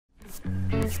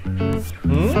Good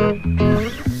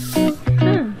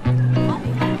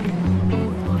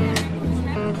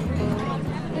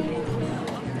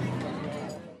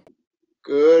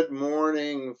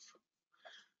morning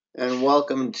and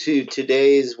welcome to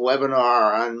today's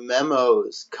webinar on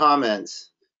memos,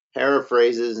 comments,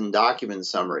 paraphrases, and document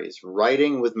summaries,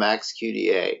 writing with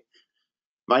MAXQDA.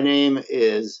 My name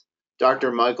is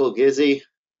Dr. Michael Gizzi.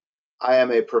 I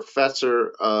am a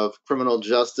professor of criminal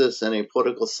justice and a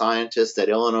political scientist at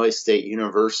Illinois State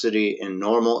University in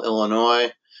Normal,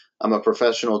 Illinois. I'm a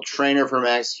professional trainer for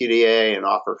MAXQDA and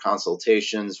offer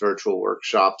consultations, virtual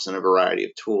workshops, and a variety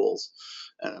of tools.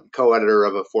 And I'm co-editor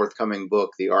of a forthcoming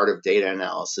book, The Art of Data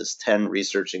Analysis, 10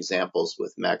 Research Examples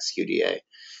with MAXQDA.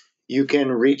 You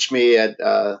can reach me at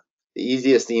the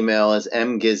easiest email is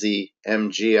mgizzi,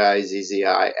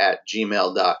 M-G-I-Z-Z-I,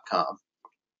 @gmail.com.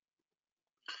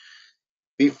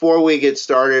 Before we get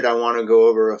started, I want to go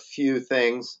over a few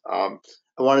things. I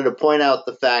wanted to point out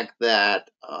the fact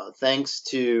that thanks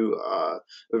to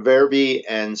Verbi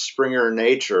and Springer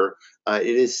Nature, it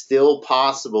is still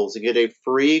possible to get a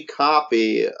free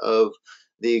copy of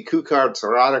the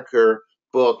Kukarts-Radaker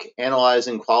book,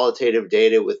 Analyzing Qualitative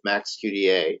Data with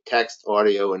MAXQDA, text,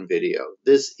 audio, and video.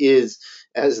 This is,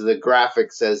 as the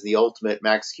graphic says, the ultimate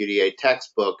MAXQDA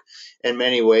textbook. In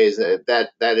many ways,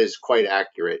 that is quite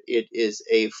accurate. It is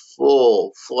a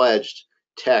full-fledged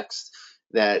text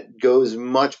that goes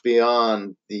much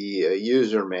beyond the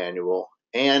user manual,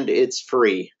 and it's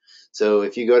free. So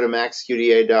if you go to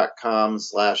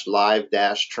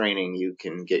maxqda.com/live-training, you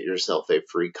can get yourself a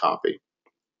free copy.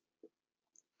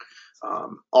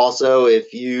 Also,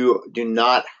 if you do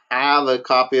not have a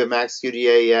copy of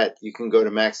MAXQDA yet, you can go to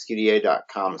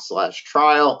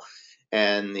maxqda.com/trial,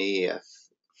 and the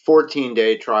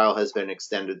 14-day trial has been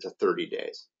extended to 30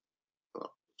 days.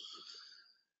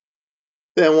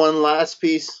 Then one last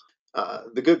piece,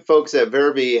 the good folks at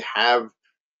Verbi have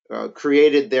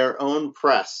created their own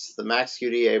press, the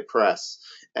MAXQDA press.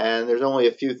 And there's only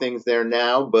a few things there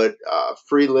now, but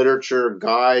free literature,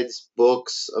 guides,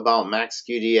 books about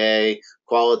MAXQDA,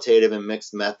 qualitative and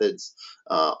mixed methods,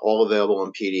 all available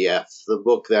in PDF. The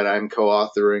book that I'm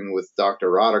co-authoring with Dr.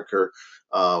 Radaker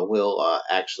will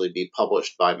actually be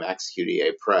published by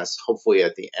MAXQDA Press, hopefully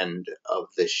at the end of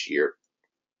this year.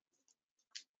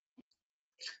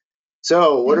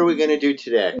 So what are we going to do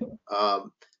today?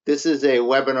 This is a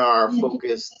webinar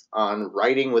focused on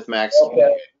writing with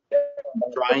MAXQDA,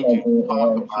 trying to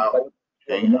talk about,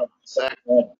 hang on a sec,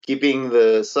 keeping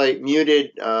the site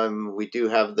muted. We do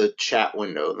have the chat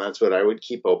window, and that's what I would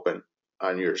keep open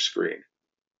on your screen.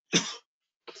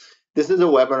 This is a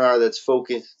webinar that's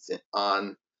focused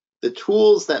on the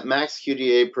tools that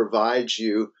MAXQDA provides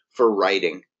you for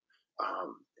writing.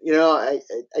 You know, I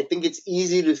think it's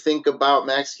easy to think about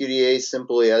MAXQDA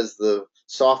simply as the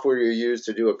software you use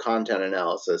to do a content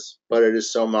analysis, but it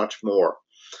is so much more.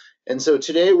 And so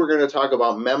today we're going to talk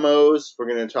about memos, we're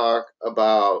going to talk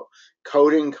about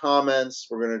coding comments,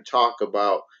 we're going to talk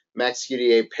about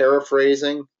MAXQDA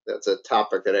paraphrasing. That's a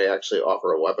topic that I actually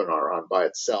offer a webinar on by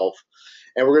itself.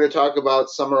 And we're going to talk about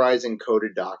summarizing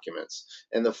coded documents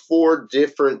and the 4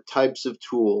 different types of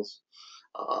tools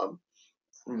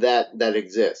that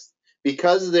exist.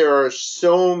 Because there are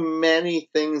so many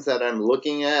things that I'm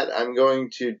looking at, I'm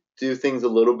going to do things a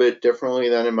little bit differently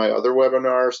than in my other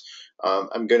webinars.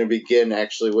 I'm going to begin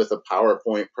actually with a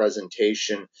PowerPoint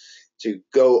presentation to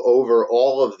go over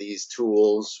all of these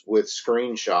tools with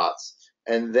screenshots,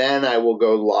 and then I will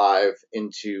go live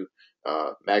into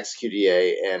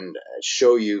MAXQDA and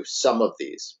show you some of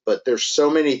these. But there's so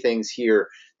many things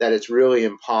here that it's really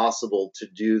impossible to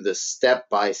do the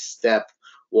step-by-step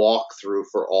walkthrough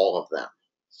for all of them.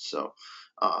 So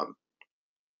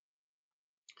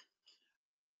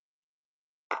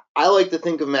I like to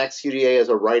think of MAXQDA as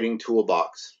a writing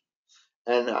toolbox.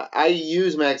 And I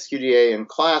use MAXQDA in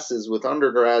classes with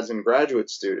undergrads and graduate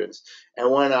students. And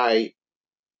when I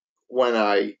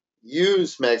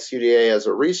use MAXQDA as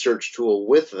a research tool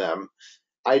with them,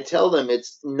 I tell them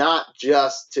it's not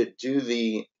just to do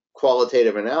the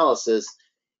qualitative analysis,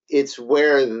 it's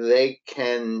where they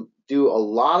can do a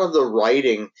lot of the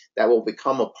writing that will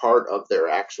become a part of their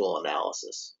actual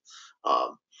analysis.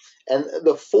 And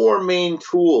the 4 main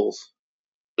tools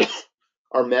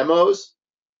are memos,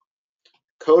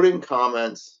 coding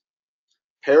comments,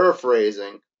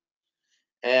 paraphrasing,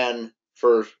 and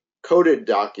for coded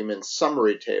documents,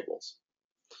 summary tables.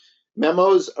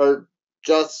 Memos are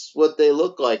just what they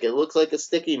look like. It looks like a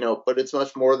sticky note, but it's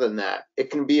much more than that. It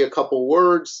can be a couple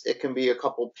words, it can be a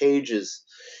couple pages.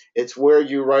 It's where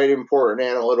you write important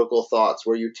analytical thoughts,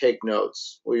 where you take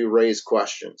notes, where you raise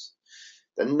questions.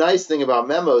 The nice thing about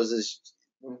memos is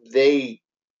they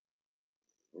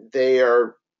they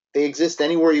exist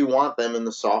anywhere you want them in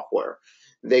the software.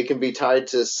 They can be tied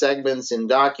to segments in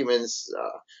documents,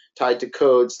 tied to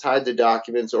codes, tied to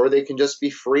documents, or they can just be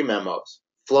free memos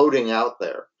floating out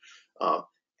there.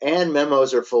 And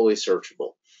memos are fully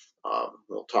searchable.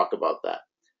 We'll talk about that.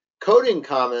 Coding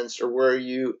comments are where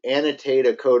you annotate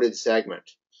a coded segment,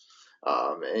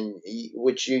 and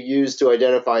which you use to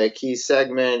identify a key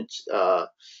segment.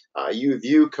 You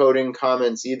view coding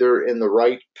comments either in the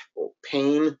right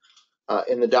pane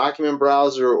in the document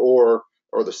browser or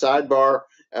the sidebar,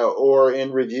 or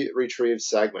in retrieved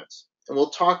segments. And we'll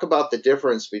talk about the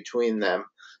difference between them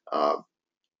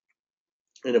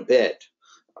in a bit.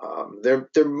 They're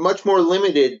much more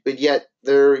limited, but yet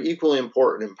they're equally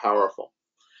important and powerful.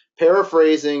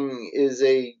 Paraphrasing is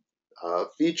a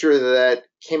feature that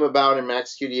came about in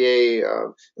MAXQDA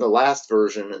in the last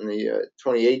version, in the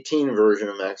 2018 version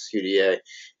of MAXQDA.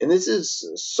 And this is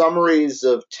summaries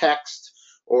of text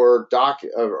or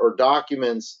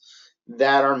documents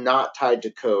that are not tied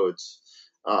to codes.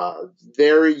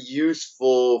 Very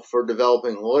useful for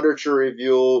developing literature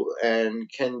review and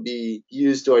can be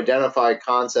used to identify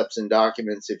concepts in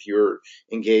documents if you're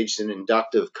engaged in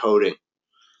inductive coding.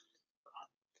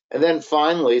 And then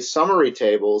finally, summary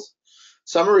tables.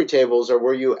 Summary tables are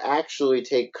where you actually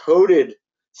take coded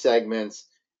segments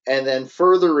and then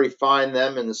further refine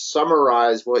them and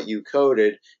summarize what you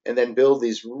coded and then build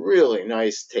these really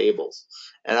nice tables.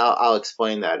 And I'll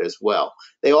explain that as well.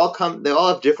 They all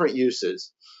have different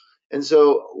uses. And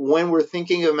so when we're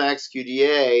thinking of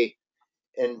MAXQDA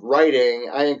and writing,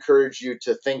 I encourage you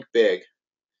to think big.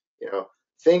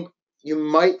 You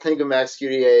might think of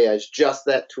MAXQDA as just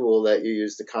that tool that you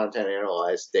use to content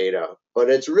analyze data, but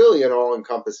it's really an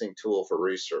all-encompassing tool for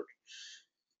research.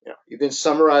 You can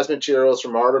summarize materials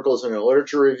from articles in a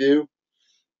literature review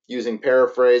using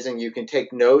paraphrasing. You can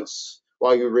take notes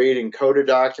while you read and code a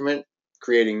document,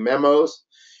 creating memos.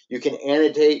 You can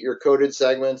annotate your coded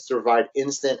segments to provide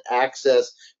instant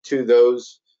access to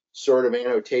those sort of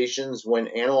annotations when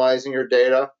analyzing your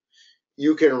data.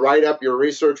 You can write up your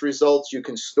research results. You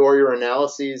can store your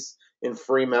analyses in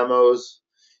free memos.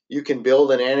 You can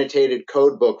build an annotated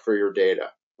code book for your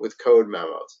data with code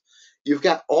memos. You've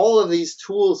got all of these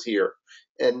tools here.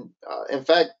 And in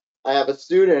fact, I have a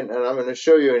student, and I'm going to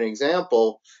show you an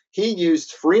example. He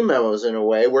used free memos in a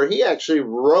way where he actually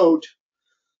wrote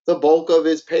the bulk of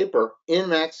his paper in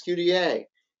MAXQDA.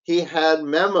 He had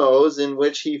memos in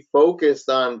which he focused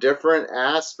on different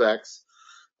aspects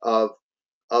of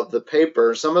the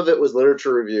paper. Some of it was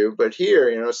literature review, but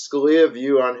here, Scalia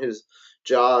view on his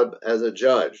job as a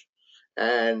judge.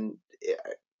 And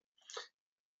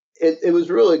it was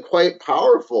really quite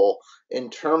powerful in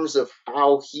terms of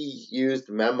how he used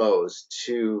memos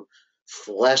to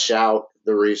flesh out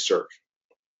the research.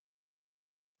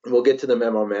 And we'll get to the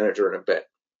memo manager in a bit.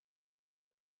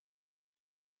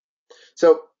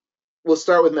 So we'll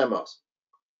start with memos.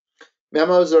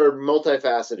 Memos are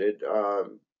multifaceted.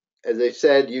 As I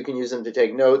said, you can use them to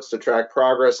take notes, to track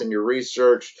progress in your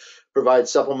research, provide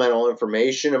supplemental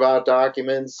information about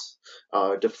documents,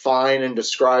 define and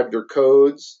describe your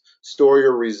codes, store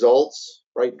your results,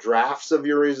 write drafts of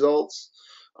your results.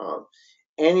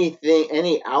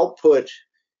 Any output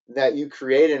that you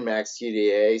create in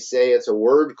MAXQDA, say it's a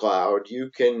word cloud, you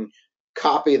can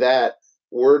copy that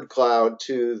word cloud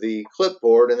to the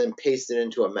clipboard and then paste it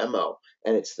into a memo,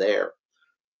 and it's there.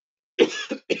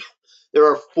 There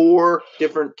are 4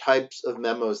 different types of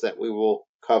memos that we will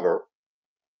cover.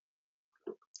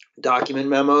 Document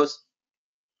memos.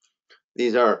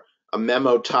 These are a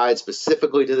memo tied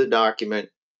specifically to the document.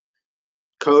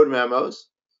 Code memos.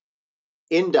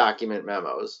 In-document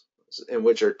memos, in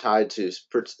which are tied to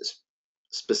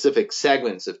specific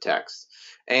segments of text.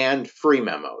 And free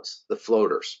memos, the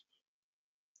floaters.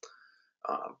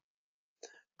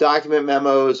 Document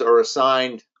memos are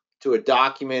assigned to a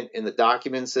document in the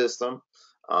document system.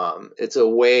 It's a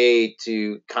way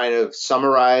to kind of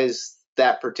summarize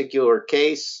that particular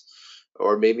case,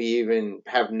 or maybe even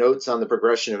have notes on the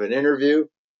progression of an interview.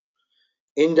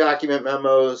 In document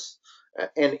memos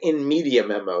and in media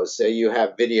memos, say you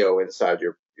have video inside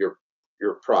your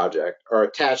project, are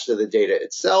attached to the data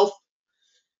itself.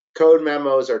 Code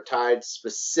memos are tied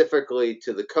specifically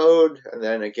to the code, and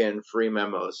then again, free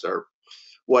memos are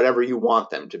whatever you want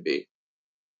them to be.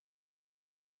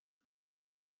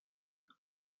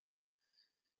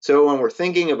 So when we're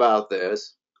thinking about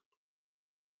this,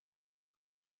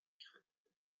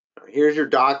 here's your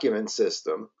document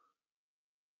system.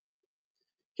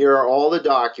 Here are all the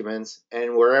documents,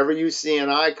 and wherever you see an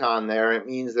icon there, it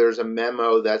means there's a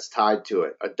memo that's tied to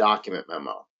it, a document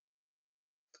memo.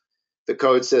 the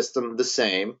code system the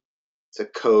same. It's a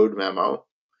code memo.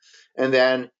 And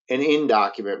then an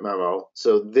in-document memo.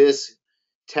 So this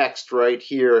text right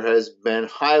here has been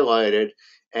highlighted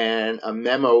and a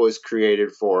memo is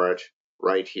created for it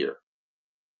right here.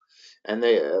 And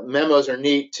the memos are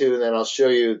neat too, and then I'll show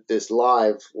you this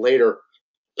live later.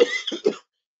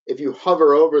 If you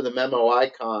hover over the memo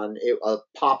icon, a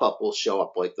pop-up will show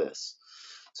up like this.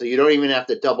 So you don't even have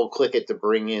to double click it to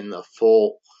bring in the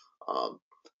full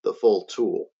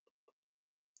tool.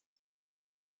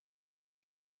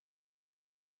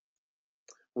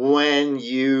 When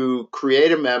you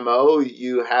create a memo,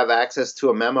 you have access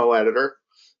to a memo editor,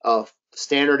 a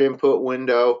standard input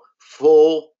window,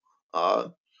 full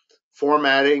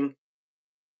formatting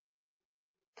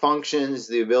functions,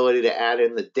 the ability to add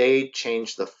in the date,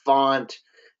 change the font,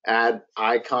 add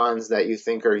icons that you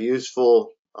think are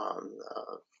useful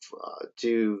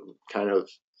to kind of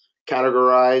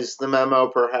categorize the memo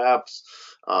perhaps.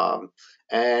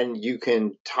 And you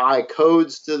can tie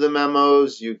codes to the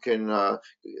memos. You can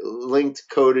link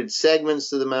coded segments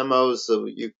to the memos. So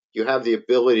you have the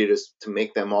ability to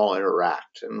make them all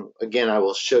interact. And again, I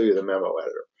will show you the memo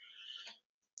editor.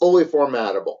 Fully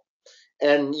formattable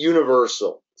and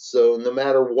universal. So no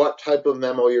matter what type of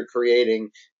memo you're creating,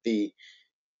 the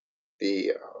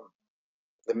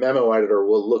memo editor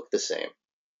will look the same.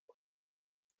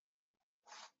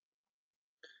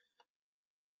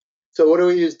 So what do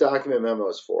we use document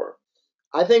memos for?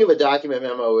 I think of a document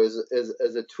memo as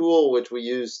a tool which we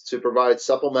use to provide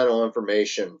supplemental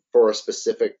information for a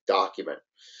specific document.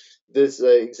 This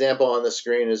example on the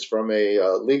screen is from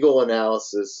a legal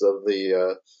analysis of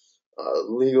the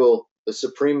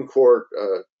Supreme Court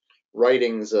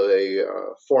writings of a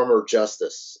former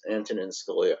justice, Antonin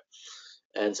Scalia.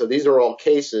 And so these are all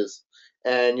cases,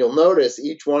 and you'll notice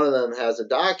each one of them has a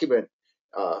document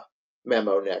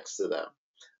memo next to them.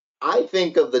 I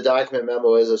think of the document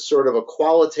memo as a sort of a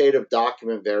qualitative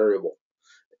document variable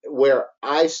where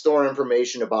I store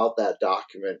information about that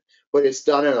document, but it's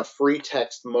done in a free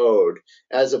text mode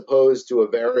as opposed to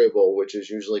a variable, which is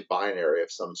usually binary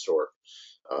of some sort,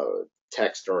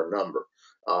 text or a number.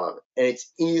 And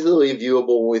it's easily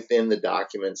viewable within the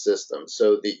document system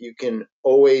so that you can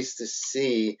always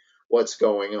see what's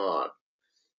going on.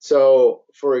 So,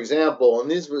 for example, and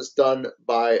this was done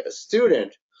by a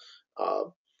student,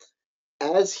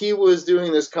 as he was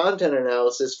doing this content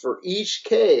analysis for each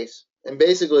case, and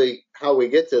basically how we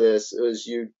get to this is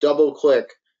you double click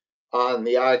on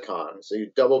the icon. So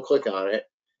you double click on it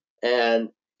and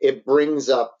it brings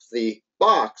up the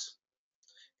box.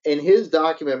 And his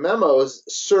document memos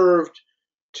served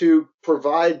to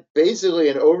provide basically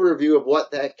an overview of what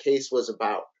that case was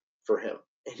about for him.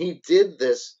 And he did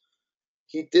this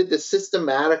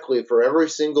systematically for every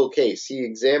single case. He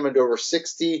examined over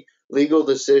 60 legal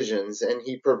decisions and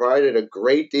he provided a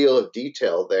great deal of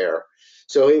detail there.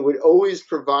 So it would always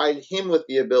provide him with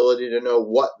the ability to know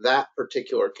what that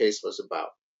particular case was about.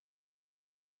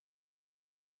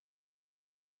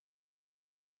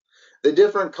 The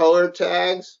different color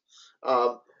tags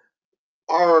are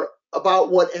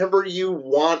about whatever you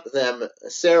want them.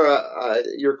 Sarah,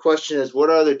 your question is, what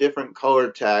are the different color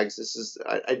tags? This is,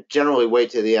 I generally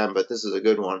wait to the end, but this is a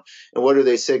good one. And what do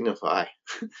they signify?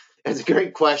 That's a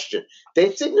great question.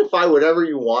 They signify whatever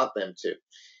you want them to.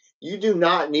 You do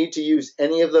not need to use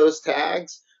any of those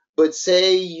tags, but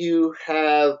say you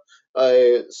have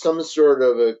some sort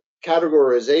of a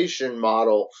categorization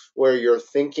model where you're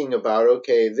thinking about,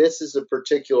 okay, this is a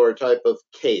particular type of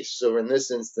case. So in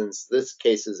this instance, this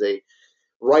case is a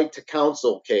right to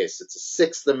counsel case. It's a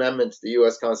Sixth Amendment to the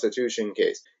U.S. Constitution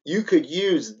case. You could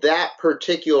use that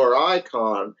particular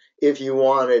icon if you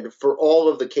wanted for all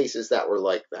of the cases that were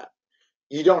like that.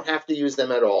 You don't have to use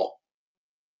them at all.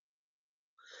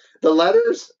 The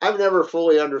letters, I've never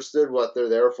fully understood what they're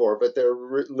there for, but they're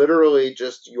literally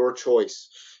just your choice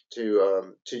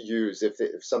to use if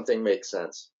something makes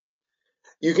sense.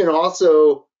 You can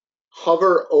also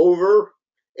hover over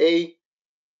a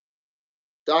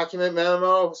document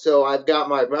memo. So I've got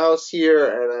my mouse here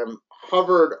and I'm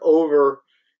hovered over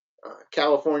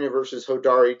California versus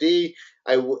Hodari D.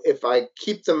 If I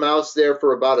keep the mouse there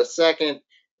for about a second,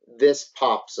 this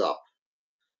pops up.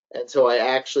 And so I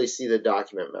actually see the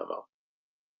document memo.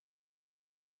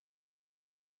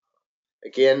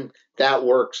 Again, that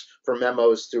works for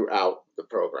memos throughout the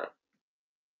program.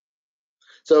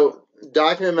 So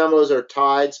document memos are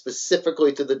tied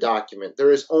specifically to the document.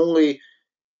 There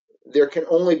can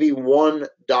only be one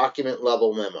document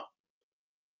level memo.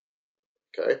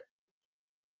 Okay.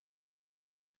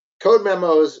 Code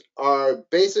memos are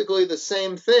basically the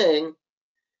same thing,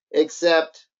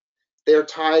 except they're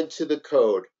tied to the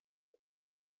code.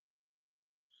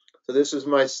 So this was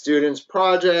my student's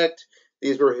project.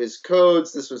 These were his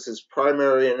codes. This was his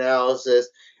primary analysis.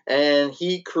 And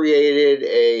he created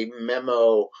a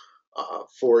memo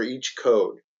for each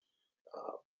code.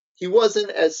 He wasn't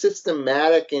as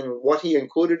systematic in what he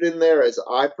included in there as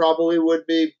I probably would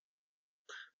be,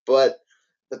 but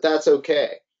that's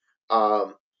okay. I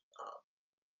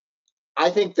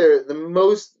think the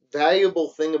most valuable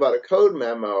thing about a code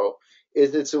memo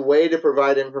is it's a way to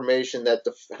provide information that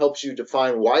helps you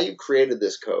define why you created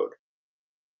this code.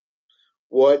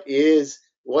 What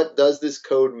does this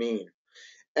code mean?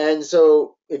 And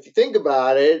so if you think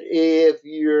about it, if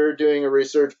you're doing a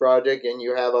research project and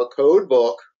you have a code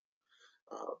book,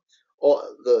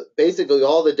 basically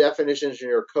all the definitions in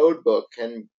your code book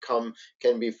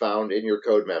can be found in your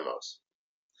code memos.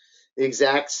 The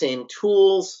exact same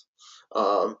tools,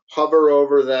 hover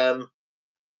over them,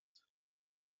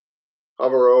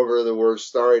 hover over the word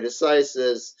stare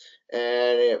decisis,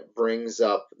 and it brings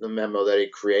up the memo that he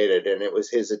created. And it was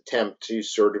his attempt to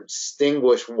sort of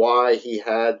distinguish why he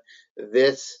had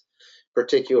this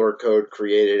particular code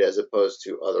created as opposed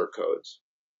to other codes.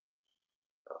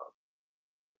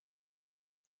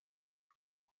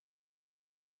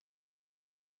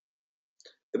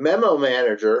 The memo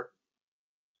manager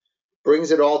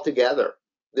brings it all together.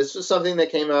 This was something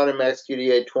that came out in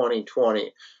MAXQDA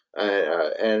 2020,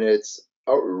 and it's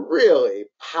a really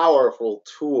powerful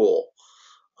tool.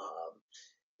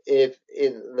 If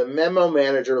the memo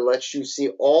manager lets you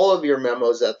see all of your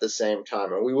memos at the same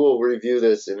time, and we will review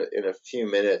this in a few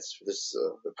minutes.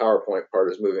 The PowerPoint part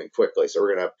is moving quickly, so we're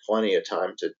going to have plenty of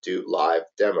time to do live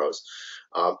demos.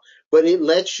 But it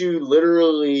lets you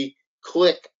literally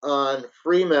click on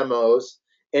free memos,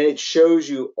 and it shows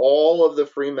you all of the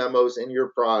free memos in your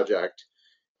project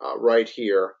right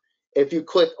here. If you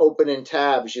click open in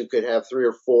tabs, you could have 3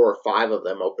 or 4 or 5 of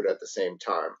them open at the same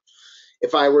time.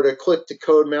 If I were to click to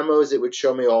code memos, it would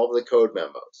show me all of the code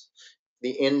memos, the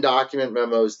in-document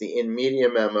memos, the in-media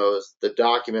memos, the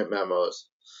document memos,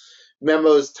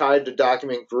 memos tied to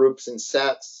document groups and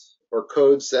sets or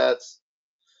code sets,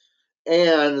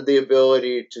 and the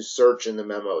ability to search in the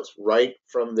memos right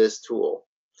from this tool.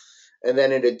 And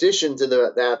then in addition to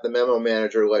that, the memo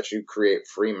manager lets you create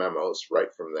free memos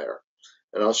right from there.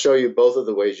 And I'll show you both of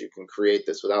the ways you can create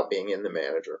this without being in the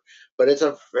manager. But it's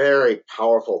a very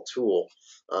powerful tool,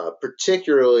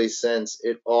 particularly since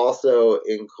it also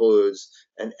includes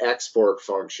an export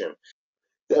function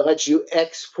that lets you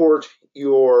export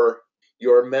your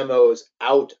memos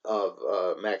out of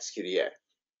MAXQDA.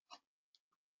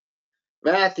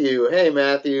 Matthew, hey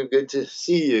Matthew, good to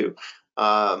see you.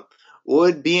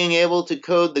 Would being able to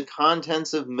code the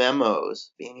contents of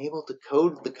memos,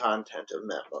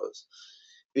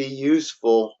 be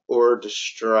useful or a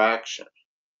distraction?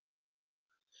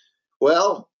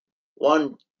 Well,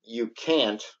 one, you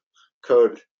can't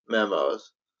code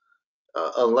memos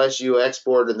unless you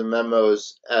exported the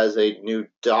memos as a new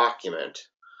document.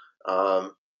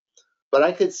 But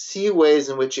I could see ways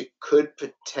in which it could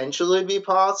potentially be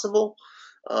possible.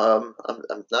 I'm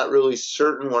not really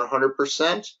certain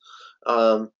 100%.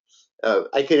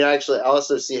 I can actually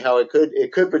also see how it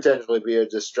could potentially be a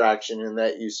distraction in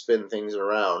that you spin things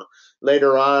around.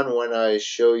 Later on, when I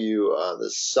show you the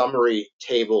summary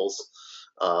tables,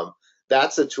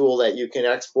 that's a tool that you can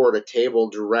export a table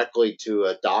directly to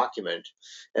a document.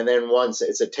 And then once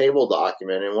it's a table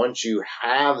document, and once you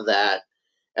have that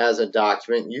as a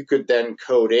document, you could then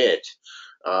code it.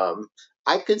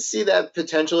 I could see that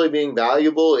potentially being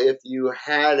valuable if you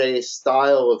had a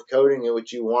style of coding in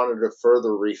which you wanted to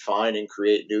further refine and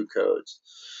create new codes.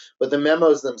 But the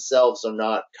memos themselves are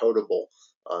not codable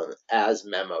as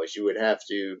memos. You would have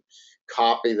to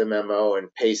copy the memo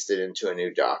and paste it into a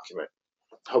new document.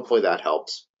 Hopefully that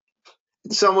helps.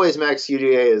 In some ways,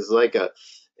 MAXQDA is like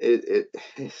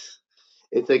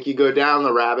it's like you go down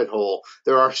the rabbit hole.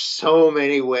 There are so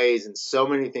many ways and so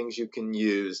many things you can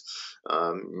use.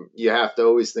 You have to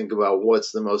always think about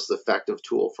what's the most effective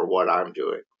tool for what I'm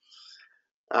doing.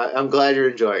 I'm glad you're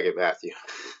enjoying it, Matthew.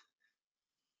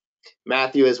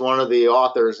 Matthew is one of the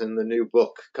authors in the new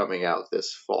book coming out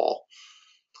this fall.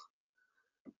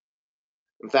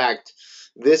 In fact,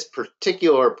 this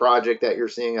particular project that you're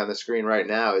seeing on the screen right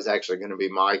now is actually going to be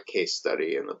my case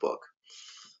study in the book.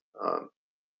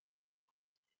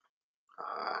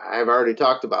 I've already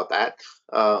talked about that.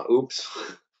 Oops.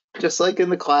 Just like in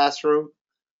the classroom.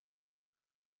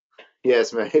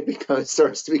 Yes, man, it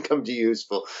starts to become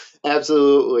useful.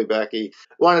 Absolutely, Becky.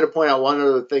 Wanted to point out one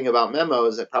other thing about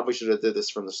memos. I probably should have did this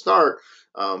from the start,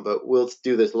 but we'll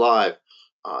do this live.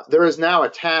 There is now a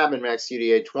tab in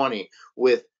MAXQDA 20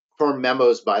 with for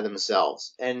memos by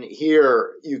themselves. And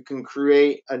here you can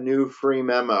create a new free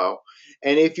memo.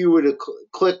 And if you were to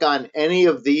click on any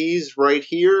of these right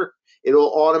here,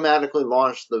 it'll automatically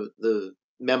launch the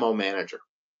memo manager.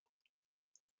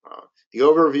 The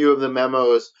overview of the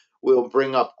memos will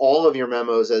bring up all of your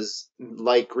memos as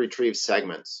like retrieved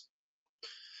segments.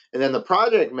 And then the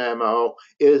project memo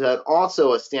is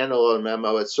also a standalone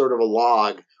memo. It's sort of a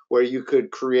log where you could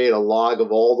create a log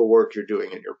of all the work you're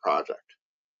doing in your project.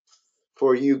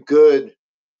 For you good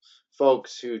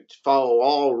folks who follow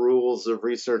all rules of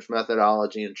research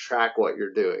methodology and track what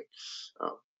you're doing,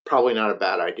 probably not a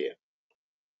bad idea.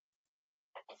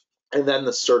 And then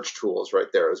the search tool is right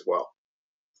there as well.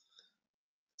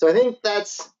 So I think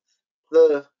that's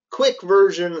the quick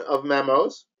version of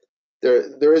memos.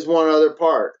 There is one other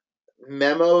part.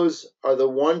 Memos are the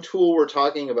one tool we're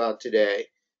talking about today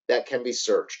that can be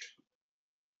searched.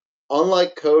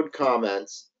 Unlike code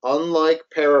comments, unlike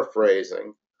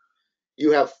paraphrasing,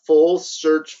 you have full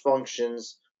search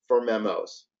functions for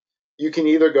memos. You can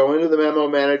either go into the memo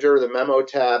manager or the memo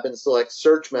tab and select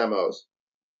search memos,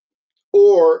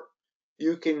 or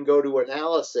you can go to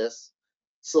analysis,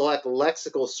 select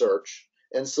lexical search,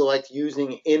 and select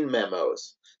using in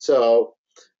memos. So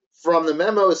from the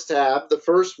Memos tab, the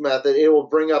first method, it will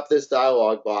bring up this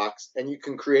dialog box, and you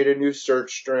can create a new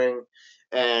search string,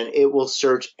 and it will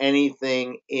search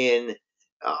anything in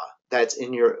that's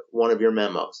in one of your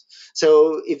memos.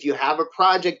 So if you have a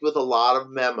project with a lot of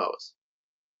memos,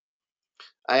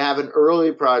 I have an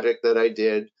early project that I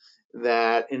did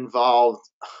that involved,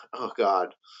 oh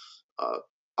God,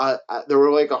 there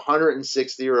were like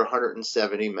 160 or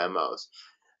 170 memos.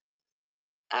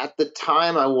 At the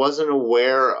time, I wasn't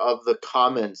aware of the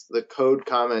comments, the code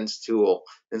comments tool.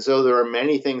 And so there are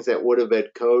many things that would have been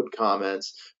code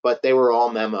comments, but they were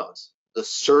all memos. The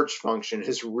search function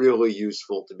is really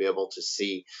useful to be able to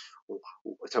see,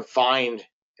 to find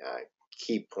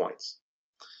key points.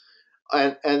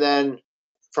 And then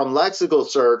from lexical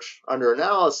search under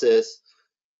analysis,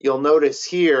 you'll notice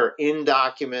here in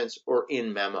documents or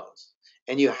in memos.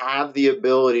 And you have the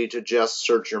ability to just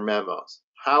search your memos.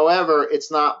 However, it's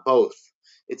not both.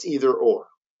 It's either or.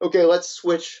 Okay, let's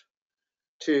switch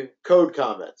to code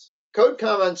comments. Code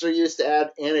comments are used to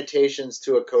add annotations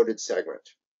to a coded segment.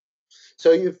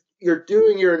 So you're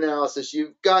doing your analysis,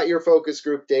 you've got your focus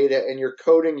group data, and you're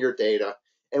coding your data.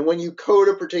 And when you code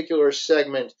a particular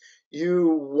segment,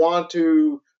 you want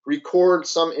to record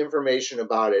some information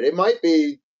about it. It might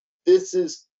be, this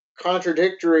is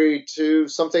contradictory to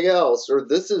something else, or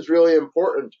this is really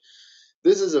important.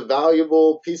 This is a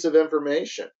valuable piece of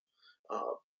information.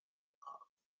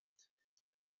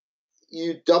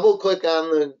 You double click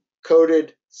on the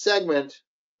coded segment.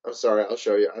 I'm sorry, I'll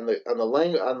show you on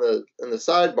the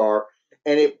sidebar,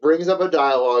 and it brings up a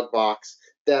dialog box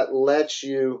that lets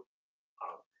you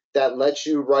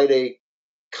write a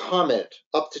comment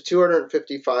up to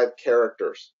 255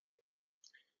 characters.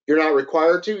 You're not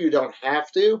required to, you don't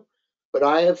have to, but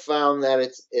I have found that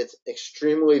it's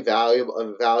extremely valuable,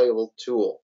 a valuable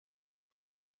tool.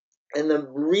 And the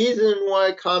reason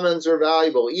why comments are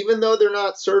valuable, even though they're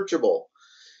not searchable,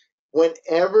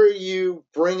 whenever you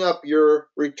bring up your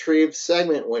retrieved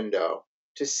segment window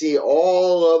to see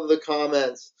all of the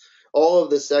comments, all of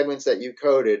the segments that you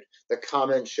coded, the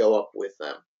comments show up with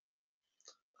them.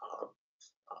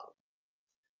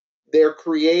 They're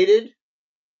created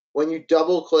when you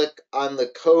double click on the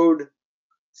code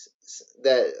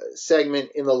that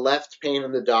segment in the left pane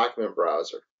of the document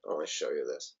browser. Let me show you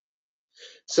this.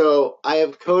 So I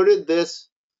have coded this.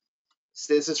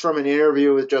 This is from an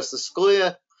interview with Justice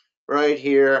Scalia right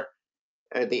here.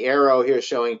 And the arrow here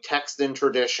showing text and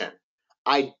tradition.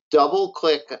 I double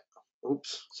click.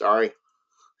 Oops, sorry.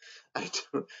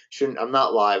 I'm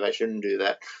not live. I shouldn't do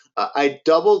that. I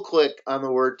double click on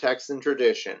the word text and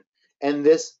tradition, and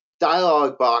this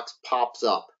dialog box pops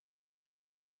up.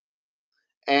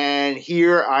 And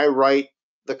here I write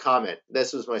the comment.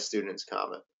 This was my student's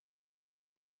comment.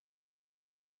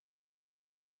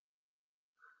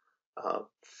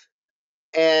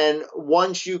 And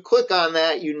once you click on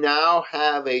that, you now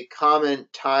have a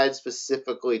comment tied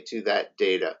specifically to that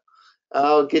data.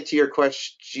 I'll get to your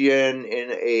question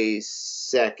in a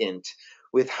second.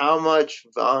 With how much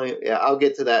volume? Yeah, I'll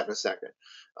get to that in a second.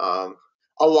 A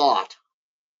lot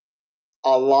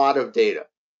of data.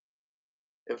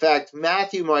 In fact,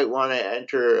 Matthew might want to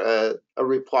enter a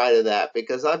reply to that,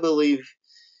 because I believe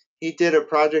he did a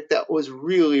project that was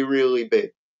really, really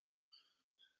big.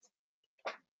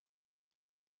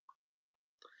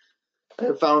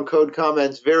 I found code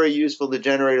comments very useful to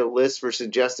generate a list for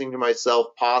suggesting to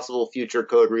myself possible future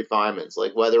code refinements,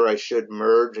 like whether I should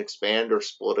merge, expand, or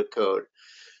split a code.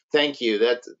 Thank you.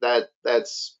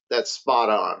 That's spot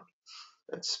on.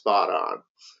 That's spot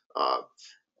on.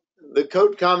 The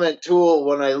code comment tool,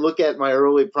 when I look at my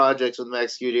early projects with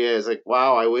MAXQDA, is like,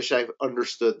 wow, I wish I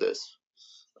understood this.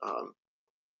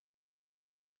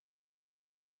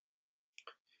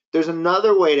 There's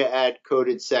another way to add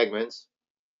coded segments.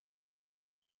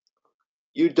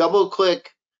 You double click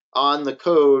on the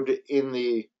code in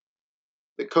the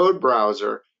code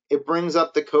browser. It brings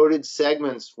up the coded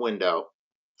segments window.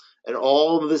 And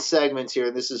all of the segments here,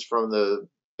 and this is from the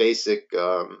basic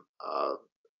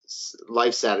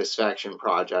life satisfaction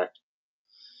project.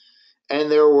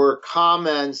 And there were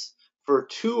comments for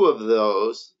 2 of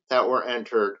those that were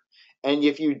entered. And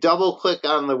if you double click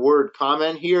on the word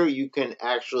comment here, you can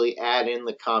actually add in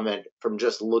the comment from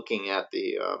just looking at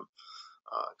the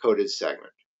coded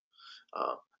segment.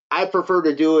 I prefer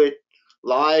to do it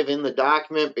live in the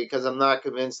document because I'm not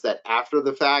convinced that after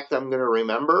the fact I'm going to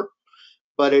remember,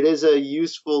 but it is a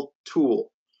useful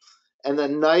tool. And the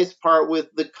nice part with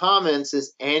the comments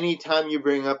is anytime you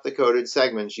bring up the coded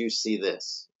segments, you see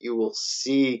this. You will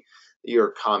see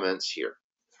your comments here.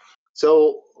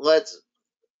 So let's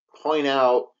point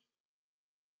out,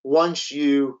 once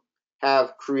you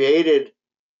have created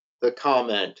the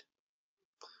comment,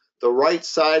 the right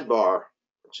sidebar,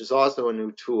 which is also a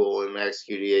new tool in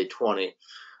MAXQDA 20,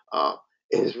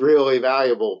 is really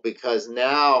valuable because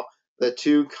now the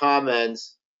 2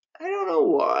 comments, I don't know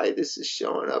why this is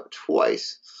showing up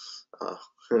twice,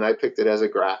 and I picked it as a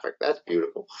graphic. That's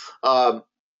beautiful. The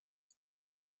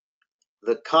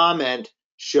comment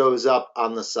shows up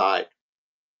on the side.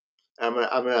 I'm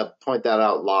gonna point that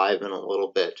out live in a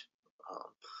little bit.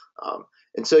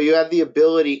 And so you have the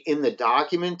ability in the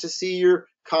document to see your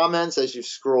comments as you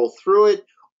scroll through it,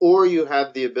 or you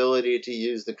have the ability to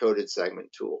use the coded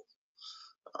segment tool.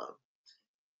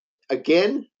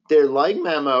 Again, they're like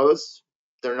memos.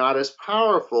 They're not as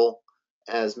powerful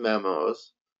as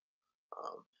memos,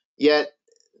 yet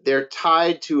they're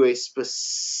tied to a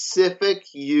specific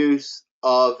use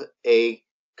of a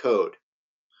code.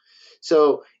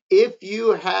 So if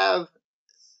you have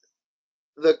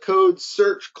the code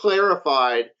search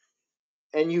clarified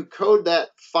and you code that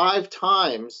 5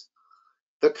 times,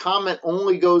 the comment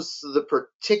only goes to the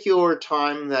particular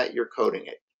time that you're coding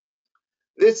it.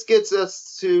 This gets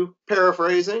us to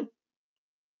paraphrasing.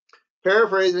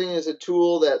 Paraphrasing is a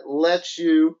tool that lets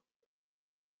you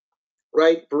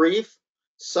write brief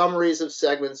summaries of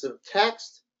segments of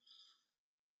text,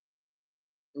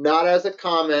 not as a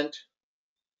comment,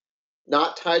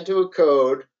 not tied to a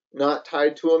code, not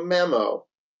tied to a memo,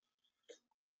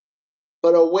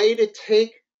 but a way to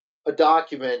take a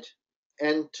document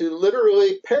and to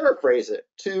literally paraphrase it,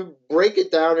 to break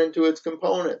it down into its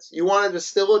components. You want to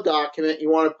distill a document,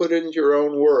 you want to put it into your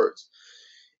own words.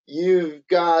 You've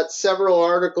got several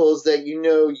articles that you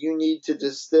know you need to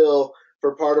distill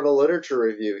for part of a literature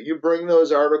review. You bring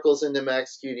those articles into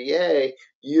MAXQDA,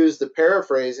 use the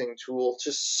paraphrasing tool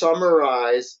to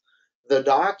summarize the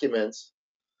documents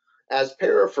as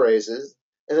paraphrases,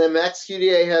 and then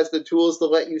MAXQDA has the tools to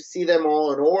let you see them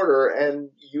all in order, and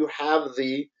you have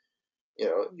the,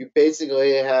 you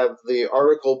basically have the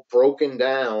article broken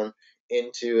down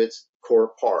into its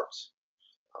core parts.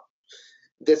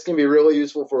 This can be really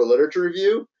useful for a literature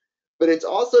review, but it's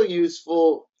also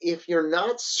useful if you're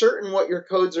not certain what your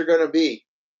codes are going to be.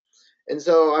 And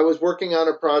so I was working on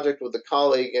a project with a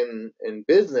colleague in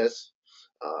business,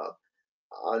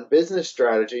 on business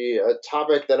strategy, a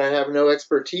topic that I have no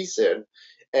expertise in.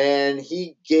 And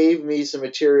he gave me some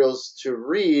materials to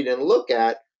read and look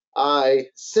at. I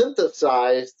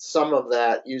synthesized some of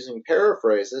that using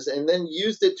paraphrases and then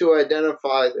used it to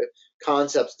identify the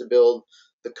concepts to build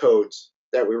the codes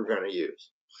that we were going to use.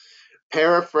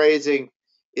 Paraphrasing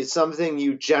is something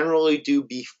you generally do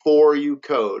before you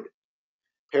code.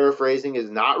 Paraphrasing is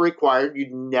not required. You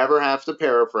never have to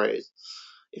paraphrase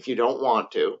if you don't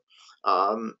want to.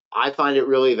 I find it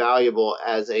really valuable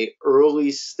as an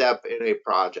early step in a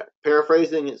project.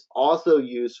 Paraphrasing is also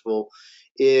useful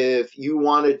if you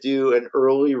want to do an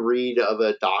early read of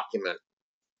a document.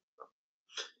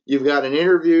 You've got an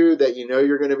interview that you know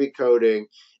you're going to be coding,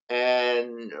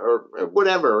 or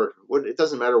whatever, it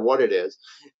doesn't matter what it is,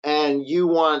 and you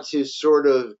want to sort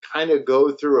of kind of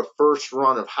go through a first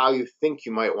run of how you think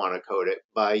you might want to code it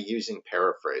by using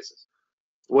paraphrases.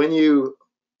 When you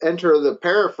enter the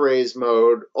paraphrase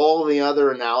mode, all the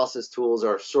other analysis tools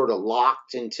are sort of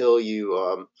locked until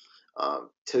you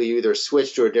till you either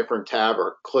switch to a different tab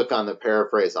or click on the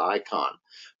paraphrase icon.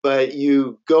 But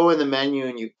you go in the menu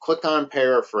and you click on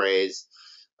paraphrase.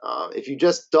 If you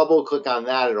just double click on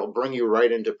that, it'll bring you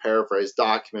right into paraphrase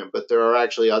document, but there are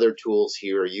actually other tools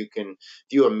here. You can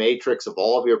view a matrix of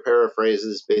all of your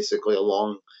paraphrases, basically a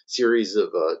long series of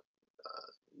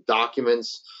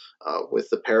documents with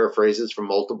the paraphrases from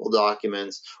multiple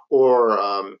documents, or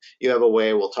you have a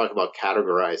way, we'll talk about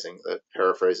categorizing the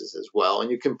paraphrases as well,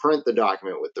 and you can print the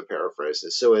document with the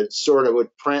paraphrases. So it sort of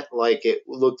would print like it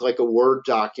looked like a Word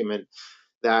document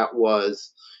that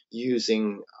was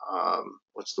using,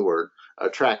 what's the word,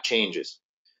 track changes.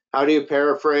 How do you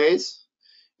paraphrase?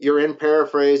 You're in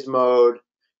paraphrase mode,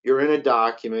 you're in a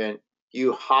document,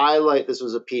 you highlight, this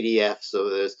was a PDF,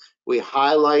 so we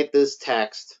highlight this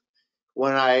text.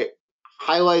 When I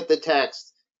highlight the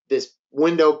text, this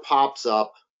window pops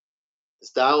up,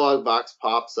 this dialog box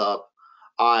pops up,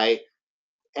 I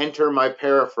enter my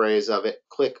paraphrase of it,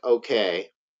 click OK.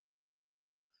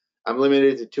 I'm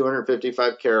limited to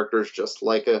 255 characters, just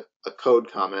like a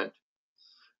code comment.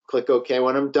 Click OK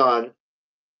when I'm done.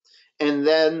 And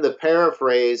then the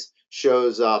paraphrase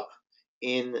shows up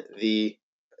in the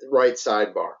right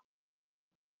sidebar.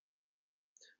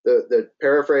 The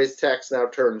paraphrase text now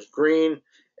turns green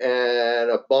and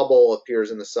a bubble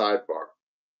appears in the sidebar.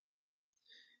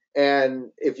 And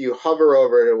if you hover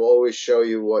over it, it will always show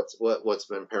you what's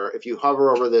been if you hover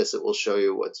over this, it will show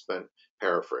you what's been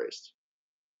paraphrased.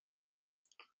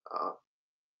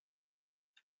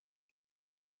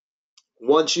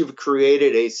 Once you've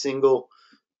created a single,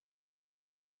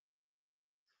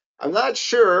 I'm not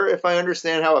sure if I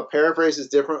understand how a paraphrase is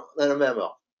different than a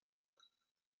memo.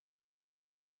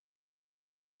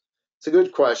 It's a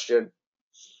good question.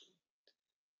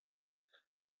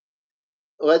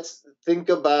 Let's think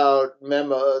about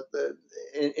memo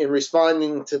in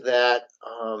responding to that.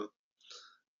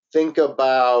 Think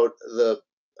about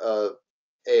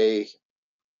a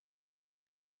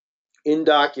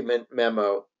in-document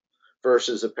memo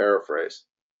versus a paraphrase.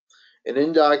 An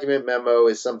in-document memo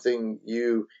is something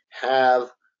you have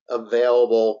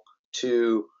available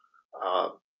to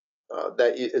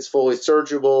that is fully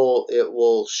searchable. It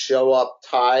will show up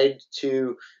tied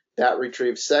to that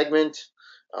retrieved segment.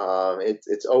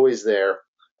 It's always there.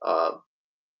 I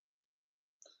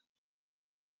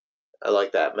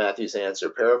like that. Matthew's answer.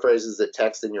 Paraphrases the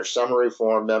text in your summary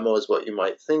form. Memo is what you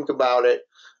might think about it.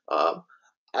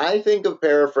 I think of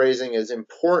paraphrasing as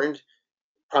important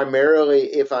primarily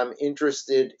if I'm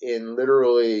interested in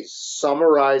literally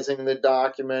summarizing the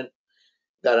document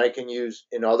that I can use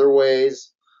in other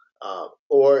ways,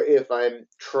 or if I'm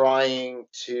trying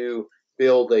to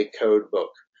build a code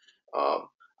book.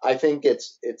 I think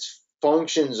its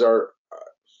functions are.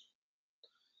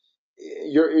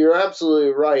 You're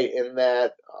absolutely right in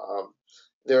that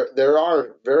there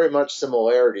are very much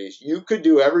similarities. You could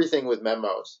do everything with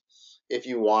memos if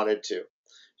you wanted to.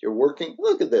 You're working,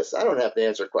 look at this, I don't have to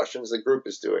answer questions, the group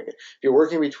is doing it. If you're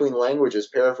working between languages,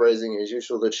 paraphrasing is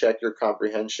useful to check your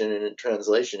comprehension and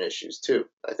translation issues too.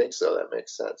 I think so, that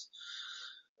makes sense.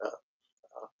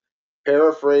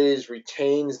 Paraphrase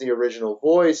retains the original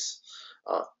voice.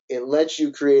 It lets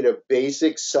you create a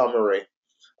basic summary.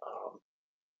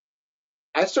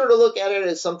 I sort of look at it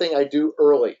as something I do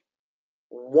early.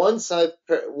 Once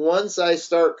I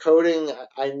start coding,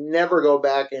 I never go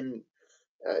back and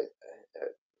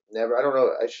never, I don't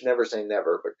know, I should never say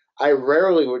never, but I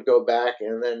rarely would go back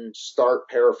and then start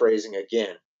paraphrasing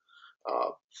again.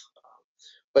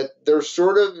 But there's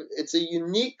sort of, it's a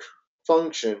unique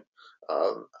function.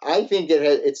 I think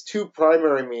its two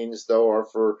primary means, though, are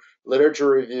for literature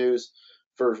reviews,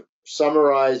 for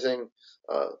summarizing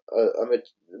a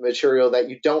material that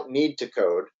you don't need to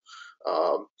code,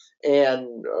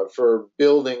 and for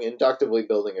inductively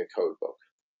building a code book.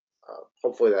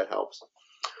 Hopefully that helps.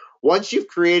 Once you've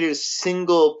created a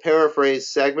single paraphrase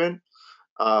segment,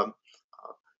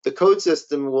 the code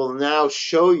system will now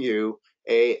show you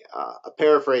a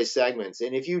paraphrase segments.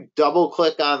 And if you double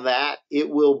click on that, it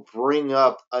will bring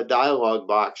up a dialog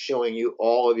box showing you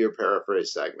all of your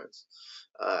paraphrase segments.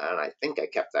 And I think I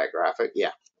kept that graphic.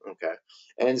 Yeah, okay.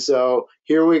 And so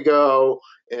here we go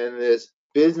in this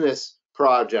business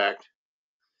project.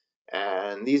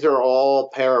 And these are all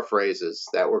paraphrases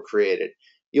that were created.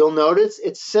 You'll notice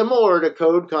it's similar to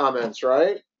code comments,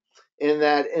 right? In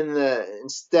that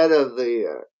instead of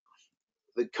the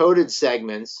coded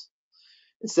segments,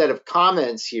 instead of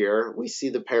comments here, we see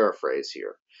the paraphrase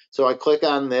here. So I click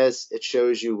on this, it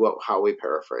shows you how we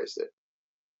paraphrased it.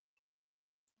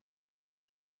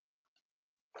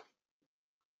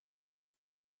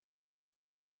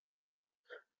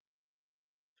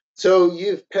 So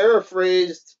you've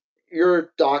paraphrased your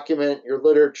document, your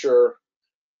literature.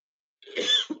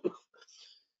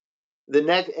 The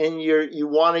next, and you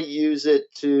want to use it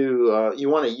to you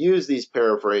want to use these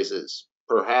paraphrases,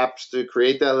 perhaps to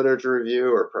create that literature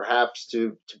review, or perhaps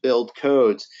to build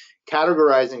codes.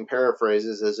 Categorizing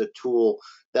paraphrases as a tool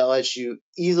that lets you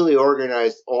easily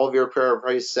organize all of your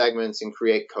paraphrase segments and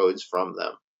create codes from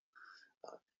them.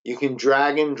 You can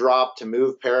drag and drop to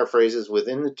move paraphrases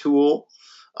within the tool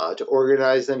to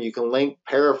organize them. You can link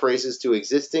paraphrases to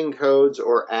existing codes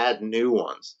or add new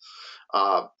ones.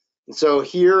 So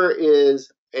here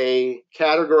is a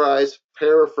categorized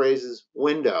paraphrases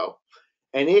window,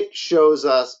 and it shows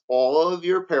us all of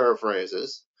your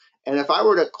paraphrases. And if I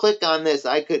were to click on this,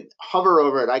 I could hover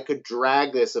over it. I could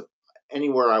drag this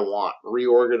anywhere I want,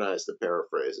 reorganize the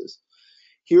paraphrases.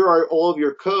 Here are all of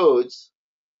your codes.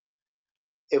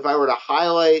 If I were to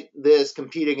highlight this,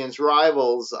 compete against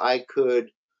rivals, I could,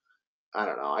 I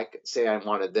don't know, I could say I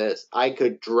wanted this. I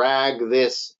could drag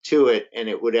this to it, and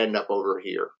it would end up over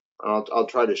here. I'll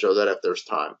try to show that if there's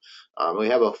time. We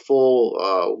have a full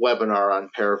webinar on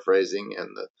paraphrasing, and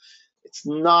it's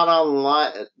not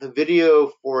online. The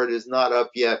video for it is not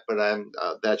up yet, but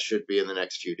that should be in the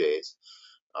next few days.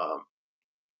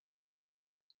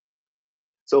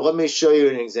 So let me show you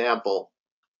an example.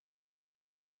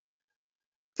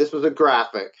 This was a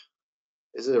graphic.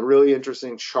 This is a really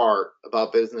interesting chart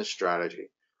about business strategy.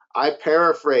 I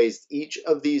paraphrased each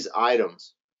of these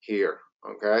items here,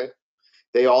 okay?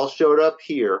 They all showed up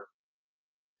here.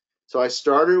 So I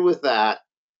started with that.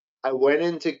 I went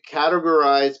into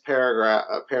categorize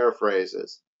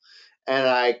paraphrases, and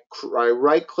I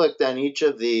right-clicked on each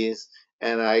of these,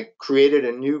 and I created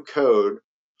a new code,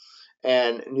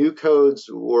 and new codes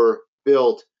were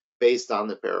built based on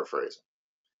the paraphrasing.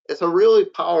 It's a really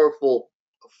powerful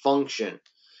function.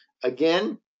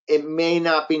 Again, it may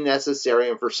not be necessary,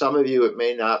 and for some of you, it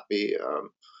may not be.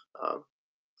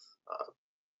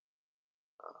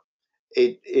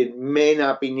 It may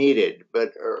not be needed,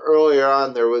 but earlier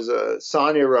on there was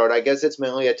Sonia wrote, I guess it's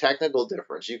mainly a technical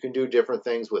difference. You can do different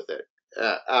things with it.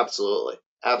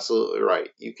 Absolutely right.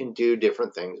 You can do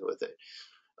different things with it.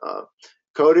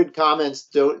 Coded comments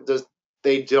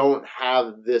don't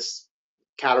have this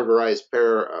categorized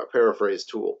paraphrase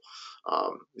tool.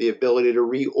 The ability to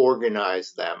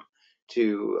reorganize them,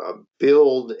 to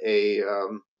build a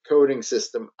coding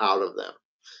system out of them.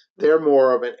 They're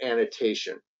more of an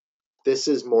annotation. This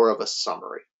is more of a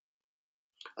summary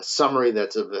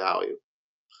that's of value.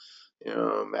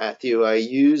 Matthew, I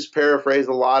use paraphrase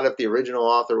a lot if the original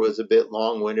author was a bit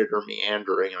long-winded or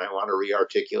meandering and I want to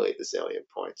re-articulate the salient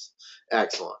points.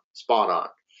 Excellent. Spot on.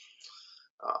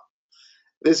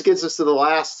 This gets us to the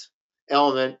last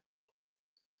element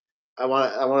I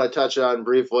want to touch on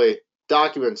briefly,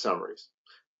 document summaries.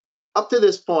 Up to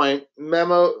this point,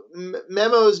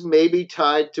 memos may be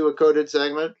tied to a coded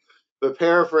segment, but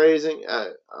paraphrasing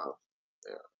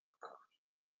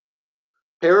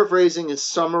is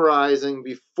summarizing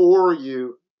before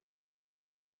you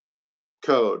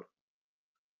code.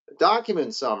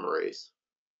 Document summaries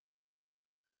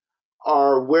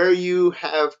are where you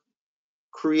have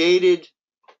coded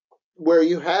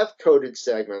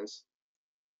segments,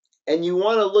 and you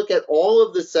want to look at all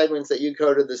of the segments that you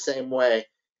coded the same way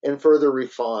and further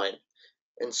refine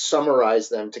and summarize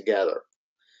them together.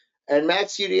 And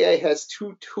MAXQDA has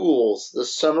two tools, the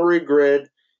summary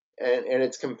grid and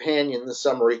its companion, the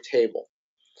summary table.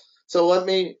 So let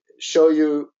me show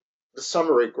you the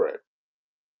summary grid.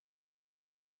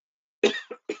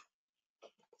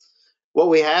 What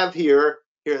we have here,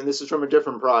 and this is from a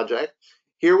different project,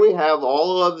 here we have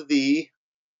all of the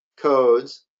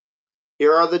codes.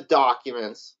 Here are the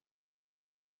documents.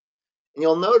 And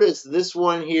you'll notice this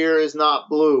one here is not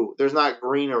blue. There's not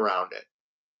green around it.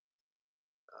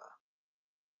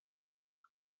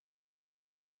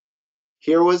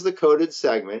 Here was the coded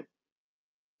segment.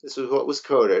 This is what was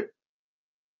coded.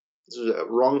 This was a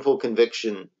wrongful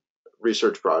conviction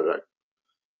research project.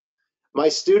 My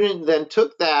student then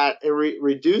took that and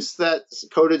reduced that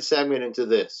coded segment into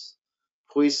this.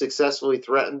 Police successfully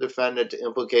threatened defendant to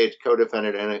implicate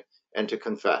co-defendant and to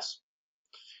confess.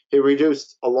 He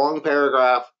reduced a long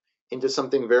paragraph into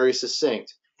something very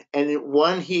succinct. And the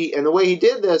way he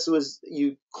did this was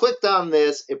you clicked on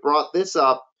this, it brought this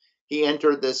up, he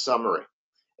entered this summary.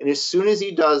 And as soon as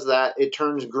he does that, it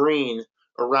turns green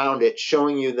around it,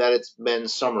 showing you that it's been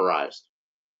summarized.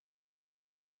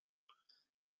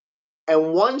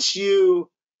 And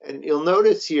you'll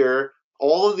notice here,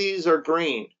 all of these are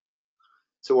green.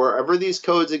 So wherever these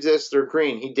codes exist, they're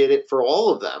green. He did it for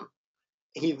all of them.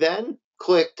 He then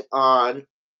clicked on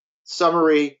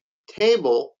summary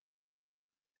table,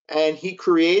 And he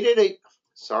created a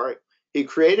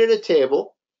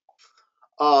table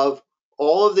of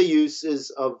all of the uses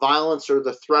of violence or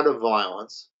the threat of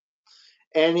violence.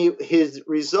 And the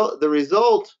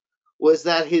result was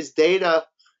that his data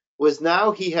was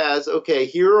now he has, okay,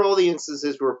 here are all the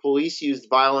instances where police used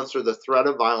violence or the threat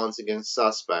of violence against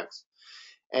suspects.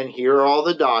 And here are all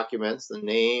the documents, the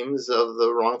names of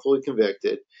the wrongfully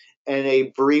convicted, and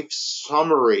a brief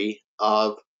summary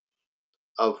of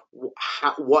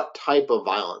what type of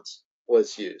violence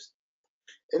was used.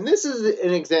 And this is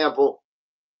an example.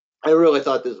 I really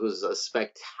thought this was a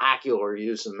spectacular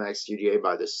use of MAXQDA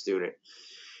by this student.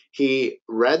 He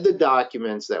read the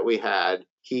documents that we had,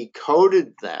 he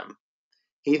coded them,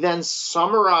 he then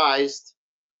summarized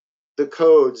the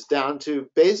codes down to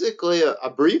basically a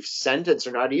brief sentence,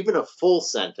 or not even a full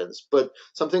sentence, but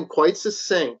something quite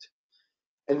succinct,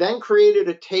 and then created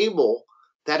a table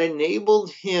that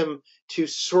enabled him to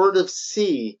sort of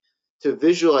see, to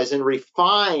visualize and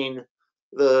refine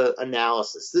the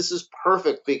analysis. This is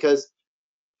perfect because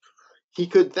he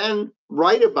could then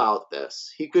write about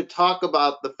this. He could talk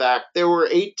about the fact there were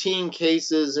 18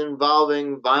 cases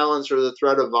involving violence or the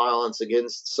threat of violence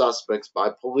against suspects by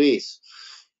police.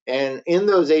 And in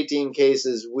those 18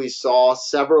 cases, we saw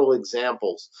several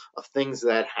examples of things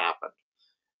that happened.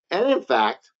 And in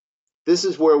fact, this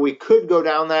is where we could go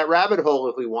down that rabbit hole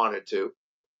if we wanted to,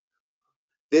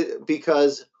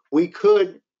 because we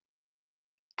could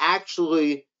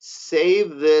actually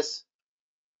save this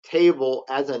table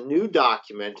as a new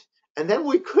document, and then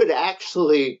we could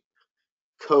actually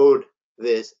code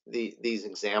these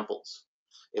examples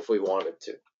if we wanted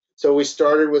to. So we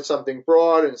started with something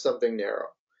broad and something narrow.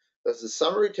 Does the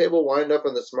summary table wind up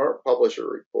in the Smart Publisher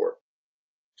report?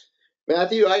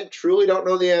 Matthew, I truly don't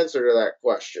know the answer to that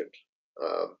question.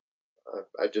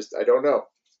 I don't know.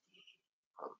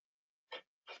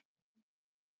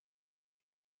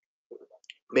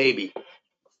 Maybe.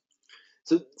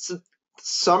 So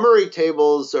summary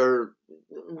tables are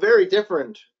very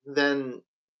different than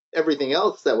everything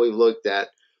else that we've looked at.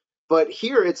 But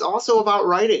here it's also about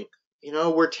writing. You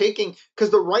know, we're taking, because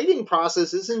the writing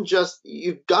process isn't just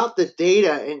you've got the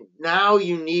data and now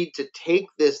you need to take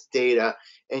this data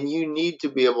and you need to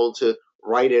be able to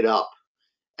write it up.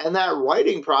 And that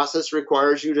writing process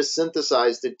requires you to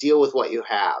synthesize to deal with what you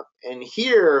have. And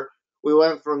here we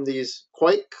went from these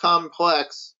quite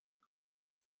complex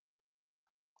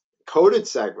coded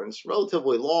segments,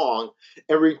 relatively long,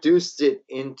 and reduced it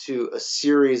into a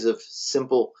series of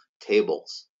simple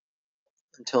tables.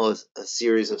 Until a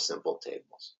series of simple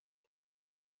tables.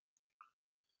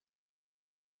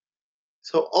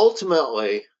 So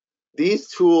ultimately, these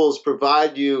tools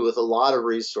provide you with a lot of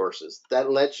resources that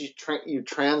let you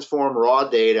transform raw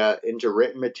data into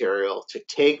written material, to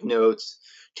take notes,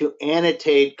 to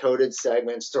annotate coded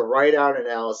segments, to write out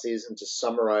analyses, and to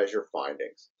summarize your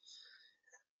findings.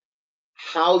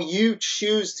 How you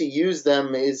choose to use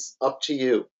them is up to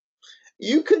you.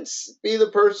 You could be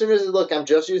the person who says, look, I'm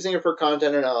just using it for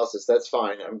content analysis. That's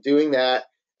fine. I'm doing that,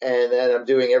 and then I'm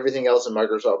doing everything else in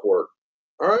Microsoft Word.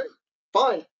 All right,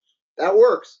 fine. That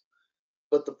works.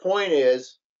 But the point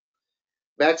is,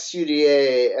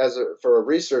 MAXQDA for a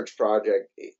research project,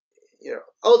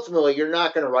 ultimately you're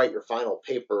not going to write your final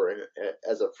paper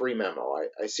as a free memo.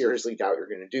 I seriously doubt you're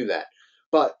going to do that.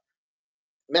 But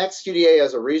MAXQDA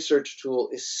as a research tool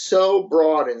is so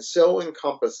broad and so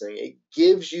encompassing. It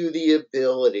gives you the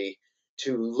ability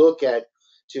to look at,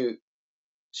 to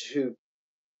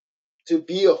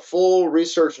be a full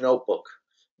research notebook,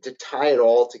 to tie it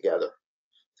all together.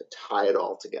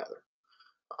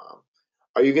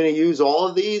 Are you going to use all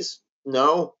of these?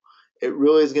 No. It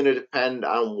really is going to depend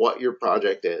on what your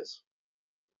project is.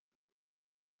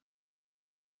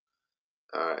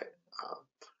 All right.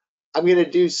 I'm going to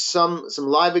do some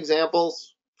live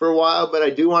examples for a while, but I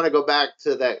do want to go back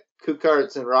to that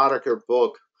Kukarts and Rodecker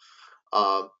book.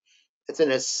 It's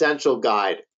an essential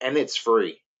guide, and it's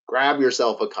free. Grab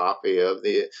yourself a copy of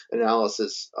the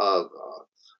analysis of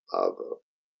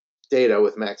data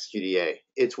with MAXQDA.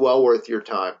 It's well worth your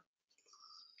time.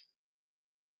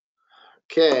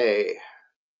 Okay.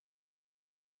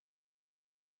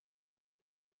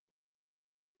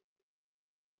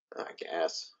 I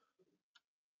guess.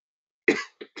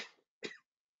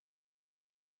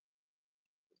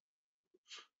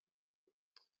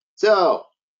 So,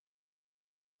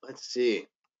 let's see.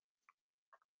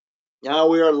 Now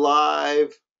we are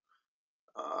live.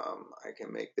 I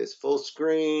can make this full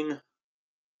screen.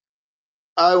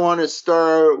 I want to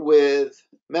start with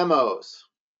memos.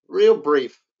 Real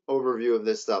brief. overview of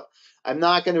this stuff. I'm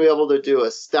not going to be able to do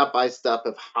a step-by-step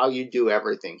of how you do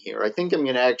everything here. I think I'm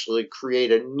going to actually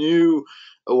create a new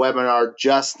webinar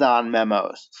just on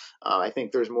memos. I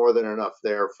think there's more than enough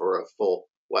there for a full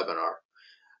webinar.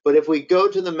 But if we go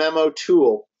to the memo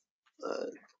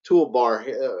toolbar,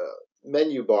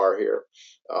 menu bar here,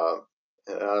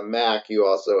 on Mac you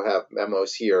also have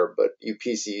memos here, but you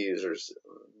PC users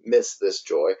miss this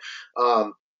joy.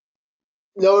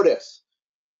 Notice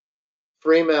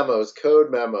free memos,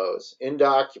 code memos, in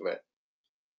document.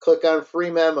 Click on free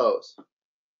memos.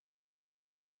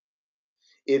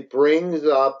 It brings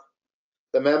up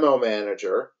the memo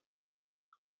manager,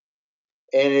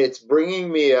 and it's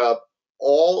bringing me up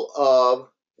all of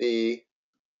the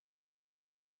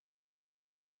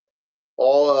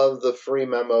free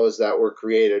memos that were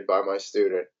created by my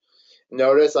student.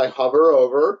 Notice I hover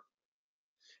over,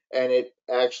 and it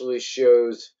actually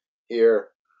shows here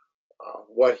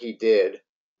what he did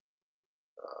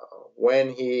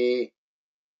when he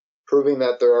proving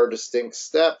that there are distinct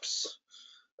steps,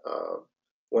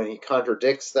 when he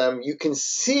contradicts them. You can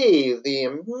see the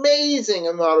amazing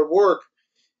amount of work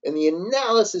and the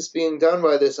analysis being done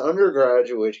by this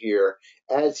undergraduate here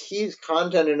as he's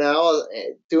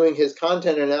doing his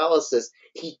content analysis.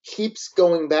 He keeps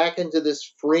going back into this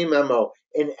free memo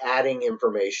and adding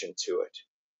information to it.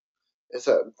 It's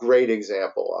a great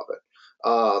example of it.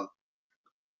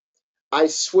 I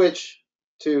switch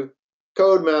to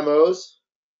code memos.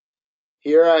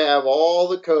 Here I have all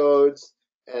the codes,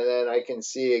 and then I can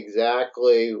see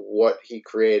exactly what he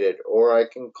created, or I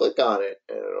can click on it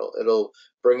and it'll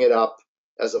bring it up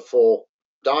as a full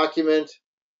document.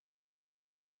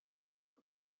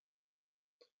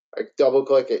 I double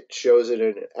click it, shows it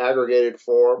in an aggregated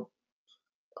form,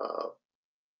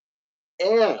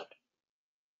 and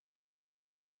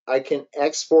I can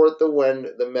export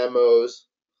the memos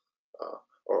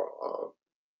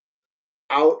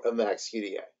out of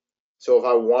MAXQDA. So if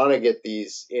I want to get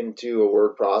these into a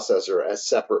word processor as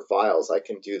separate files, I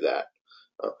can do that.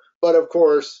 But of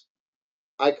course,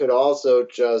 I could also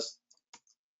just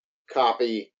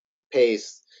copy,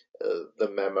 paste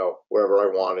the memo wherever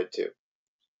I wanted to.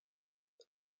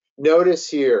 Notice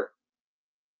here,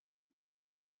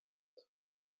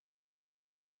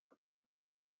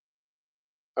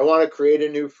 I want to create a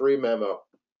new free memo.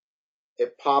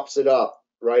 It pops it up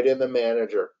right in the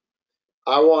manager.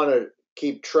 I want to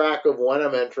keep track of when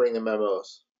I'm entering the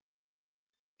memos.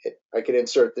 I can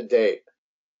insert the date.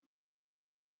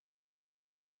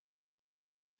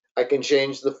 I can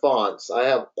change the fonts. I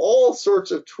have all sorts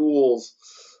of tools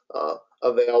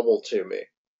available to me.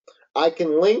 I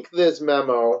can link this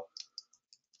memo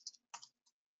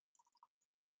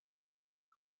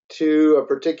to a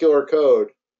particular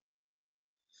code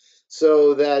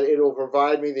so that it'll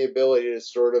provide me the ability to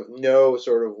sort of know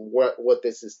what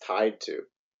this is tied to.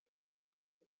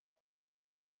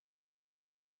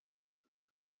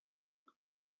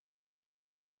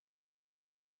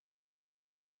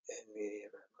 And media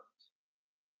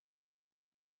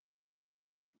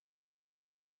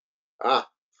memos.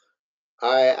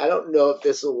 I don't know if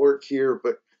this will work here,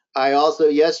 but I also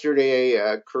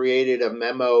yesterday created a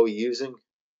memo using,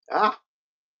 my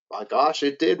gosh,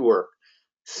 it did work.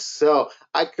 So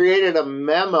I created a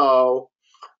memo.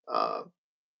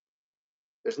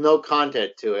 There's no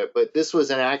content to it, but this was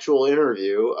an actual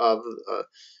interview of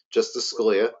Justice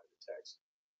Scalia.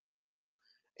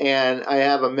 And I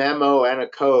have a memo and a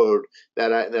code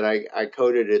that I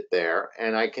coded it there,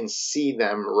 and I can see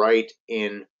them right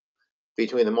in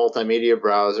between the multimedia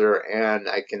browser, and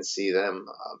I can see them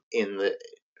in the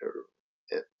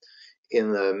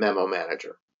memo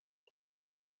manager.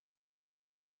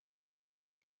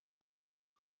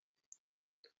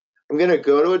 I'm going to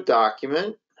go to a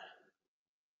document,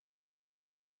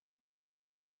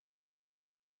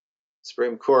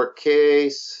 Supreme Court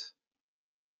case.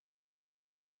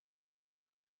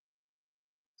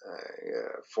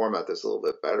 Format this a little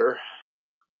bit better.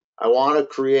 I want to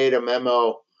create a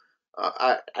memo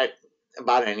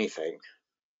about anything.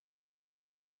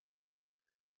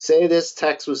 Say this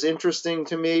text was interesting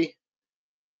to me.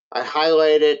 I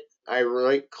highlight it, I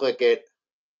right-click it,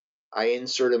 I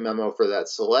insert a memo for that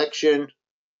selection.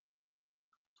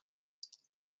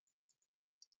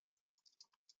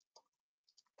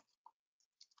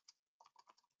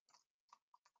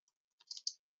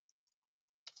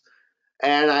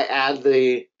 And I add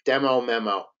the demo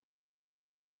memo.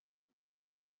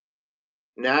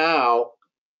 Now,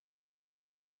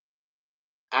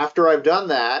 after I've done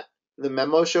that, the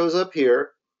memo shows up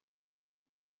here.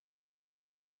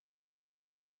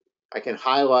 I can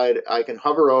highlight, I can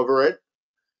hover over it.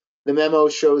 The memo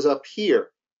shows up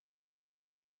here.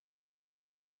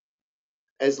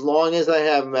 as long as I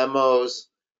have memos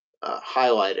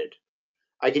highlighted.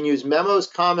 I can use memos,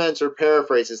 comments, or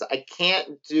paraphrases. I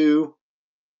can do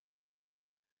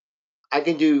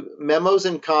memos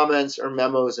and comments or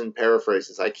memos and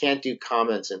paraphrases. I can't do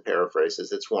comments and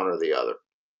paraphrases. It's one or the other.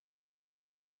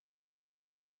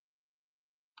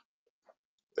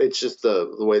 It's just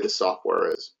the way the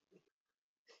software is.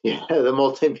 Yeah, the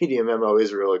multimedia memo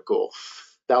is really cool.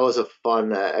 That was a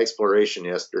fun exploration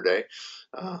yesterday.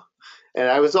 And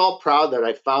I was all proud that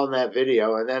I found that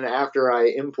video. And then after I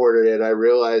imported it, I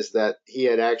realized that he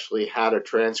had actually had a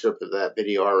transcript of that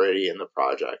video already in the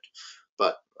project.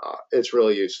 But it's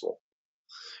really useful.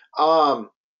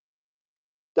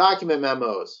 Document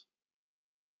memos.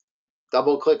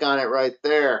 Double click on it right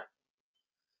there.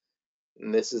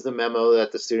 And this is the memo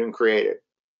that the student created.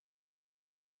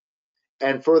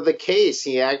 And for the case,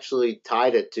 he actually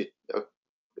tied it to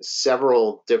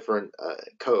several different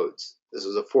codes. This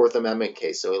was a Fourth Amendment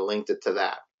case, so he linked it to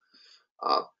that.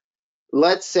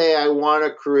 Let's say I want to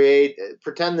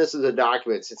pretend this is a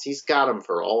document, since he's got them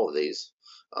for all of these.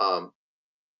 Does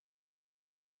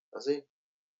he?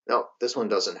 No, this one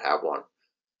doesn't have one.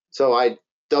 So I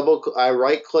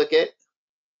right click it.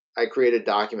 I create a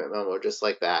document memo just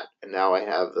like that. And now I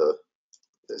have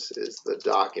this is the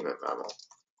document memo.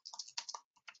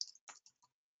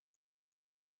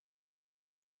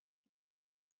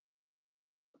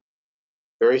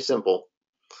 Very simple.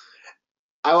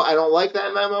 I don't like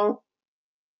that memo.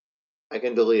 I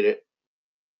can delete it.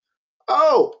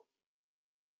 Oh,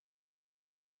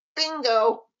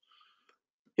 bingo.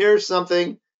 Here's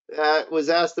something that was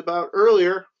asked about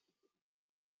earlier.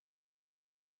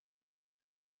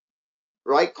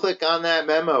 Right click on that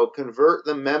memo, convert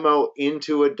the memo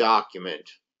into a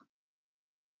document.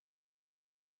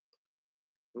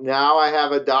 Now I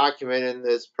have a document in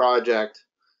this project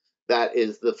that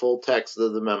is the full text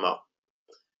of the memo.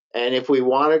 And if we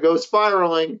want to go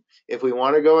spiraling, if we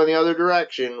want to go in the other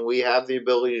direction, we have the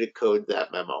ability to code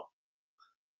that memo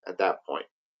at that point.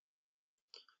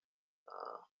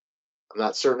 I'm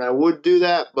not certain I would do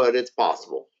that, but it's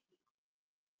possible.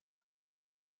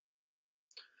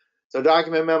 So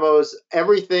document memos,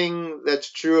 everything that's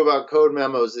true about code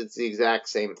memos, it's the exact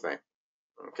same thing.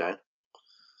 Okay.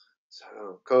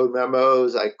 So code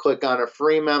memos, I click on a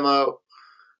free memo.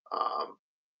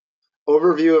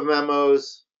 Overview of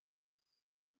memos.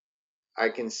 I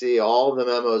can see all the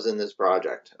memos in this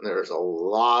project, and there's a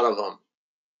lot of them.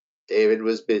 David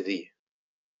was busy.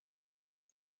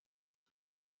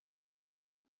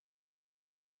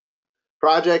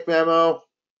 Project memo,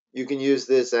 you can use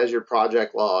this as your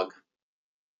project log,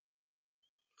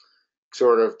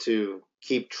 sort of to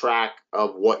keep track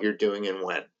of what you're doing and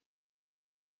when.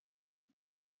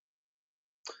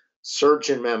 Search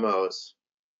in memos.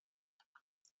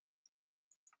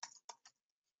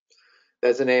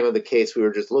 That's the name of the case we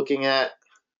were just looking at.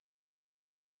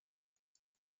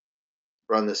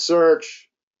 Run the search.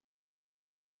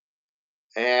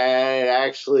 And it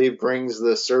actually brings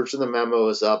the search of the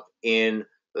memos up in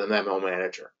the memo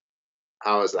manager.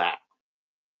 How is that?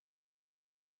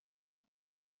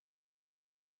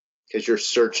 Because you're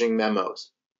searching memos.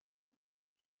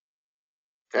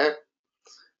 Okay.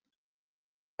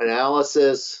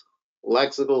 Analysis,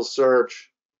 lexical search.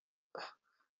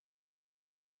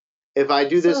 If I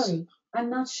do this... Sorry, I'm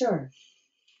not sure.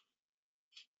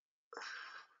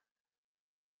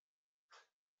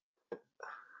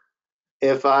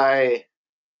 If I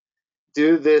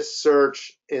do this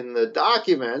search in the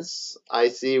documents, I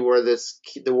see where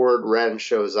the word "ren"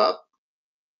 shows up.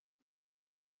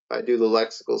 If I do the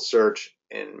lexical search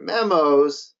in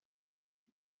memos,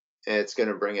 it's going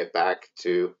to bring it back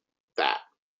to that.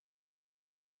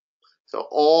 So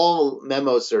all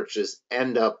memo searches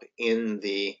end up in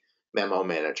the memo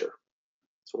manager.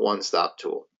 It's a one-stop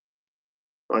tool.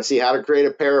 Want to see how to create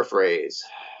a paraphrase?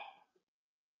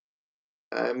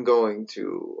 I'm going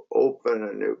to open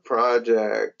a new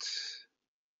project.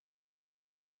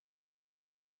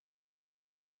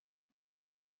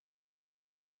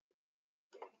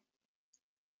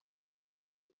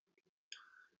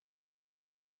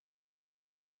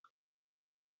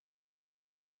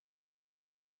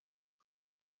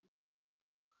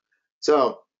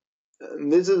 So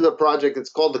this is a project that's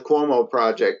called the Cuomo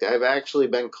Project. I've actually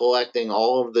been collecting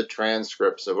all of the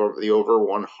transcripts of over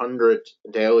 100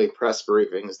 daily press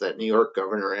briefings that New York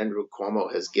Governor Andrew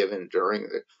Cuomo has given during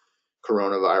the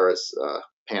coronavirus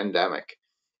pandemic.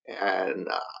 And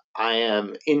I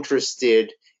am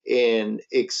interested in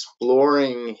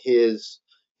exploring his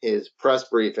press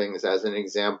briefings as an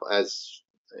example, as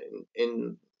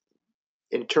in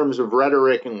terms of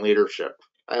rhetoric and leadership.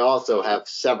 I also have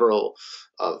several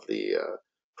of the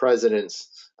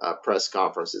president's press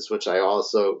conferences, which I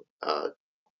also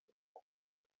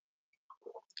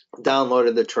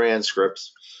downloaded the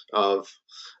transcripts of,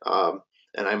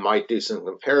 and I might do some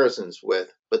comparisons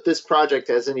with. But this project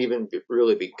hasn't even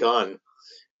really begun.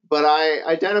 But I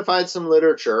identified some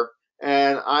literature,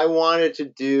 and I wanted to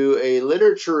do a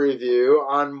literature review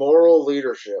on moral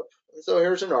leadership. So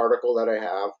here's an article that I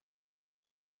have.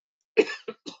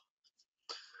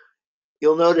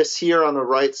 You'll notice here on the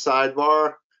right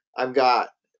sidebar, I've got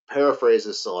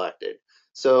paraphrases selected.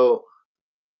 So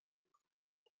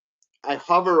I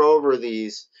hover over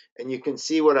these, and you can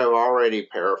see what I've already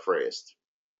paraphrased.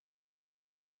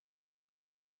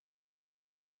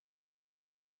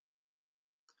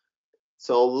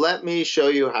 So let me show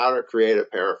you how to create a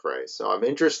paraphrase. So I'm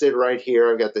interested right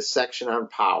here. I've got this section on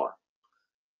power.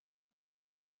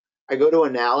 I go to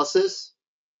analysis.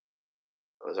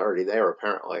 I was already there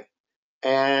apparently.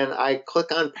 And I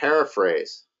click on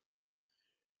paraphrase.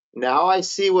 Now I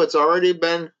see what's already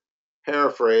been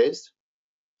paraphrased.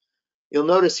 You'll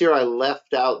notice here I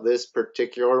left out this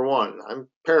particular one. I'm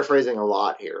paraphrasing a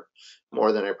lot here,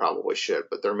 more than I probably should,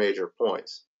 but they're major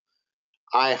points.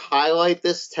 I highlight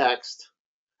this text,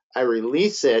 I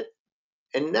release it,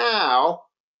 and now,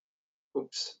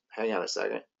 oops, hang on a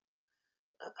second.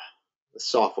 The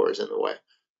software is in the way.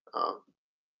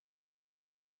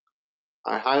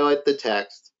 I highlight the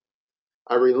text,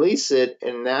 I release it,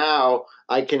 and now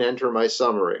I can enter my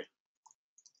summary.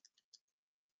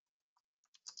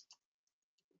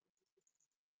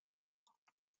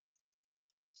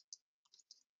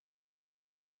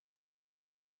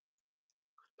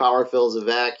 Power fills a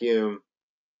vacuum.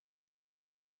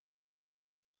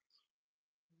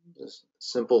 Just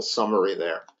simple summary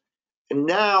there. And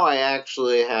now I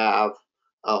actually have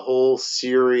a whole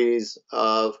series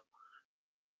of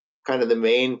kind of the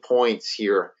main points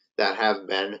here that have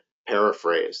been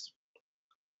paraphrased.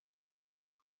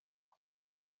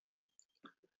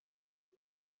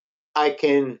 I'll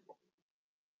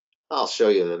show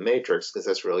you the matrix because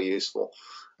that's really useful.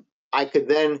 I could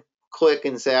then click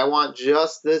and say, I want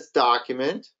just this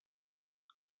document.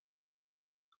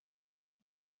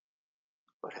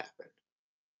 What happened?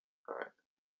 All right.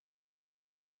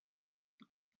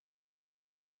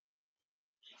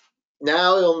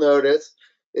 Now you'll notice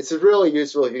this is really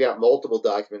useful if you got multiple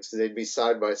documents because they'd be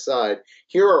side by side.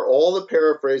 Here are all the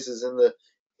paraphrases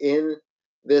in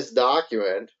this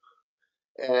document,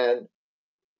 and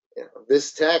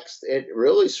this text, it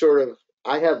really sort of,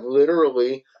 I have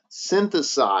literally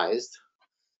synthesized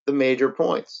the major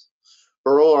points.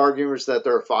 Burrell argues that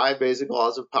there are 5 basic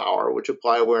laws of power which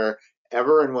apply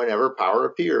wherever and whenever power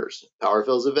appears. Power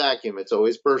fills a vacuum. It's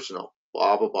always personal.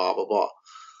 Blah, blah, blah, blah, blah.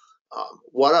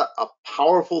 What a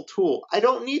powerful tool. I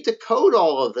don't need to code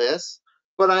all of this,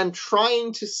 but I'm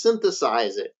trying to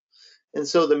synthesize it. And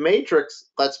so the matrix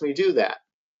lets me do that.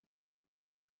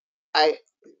 I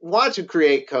want to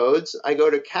create codes. I go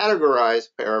to categorize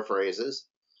paraphrases.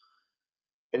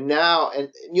 And now, and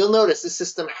you'll notice the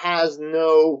system has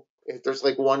no, there's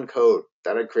like one code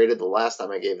that I created the last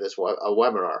time I gave this a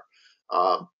webinar.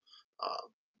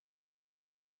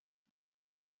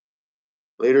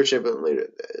 Leadership and leader.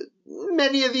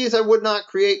 Many of these I would not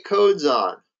create codes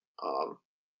on.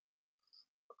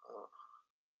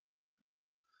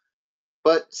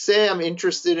 But say I'm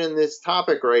interested in this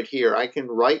topic right here. I can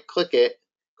right click it,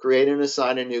 create and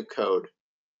assign a new code.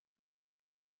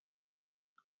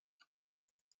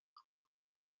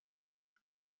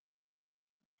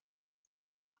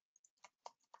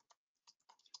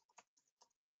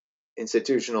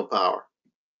 Institutional power.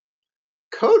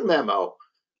 Code memo.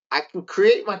 I can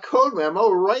create my code memo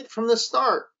right from the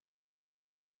start.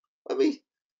 Let me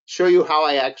show you how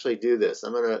I actually do this.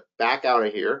 I'm going to back out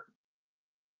of here.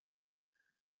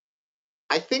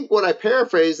 I think what I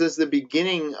paraphrased is the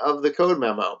beginning of the code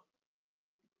memo.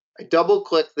 I double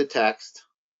click the text,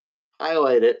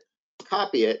 highlight it,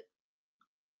 copy it,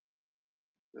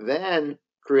 then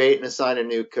create and assign a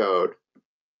new code,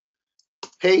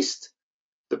 paste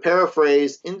the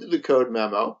paraphrase into the code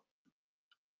memo,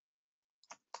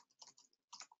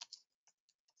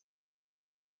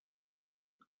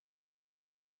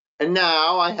 and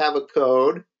now I have a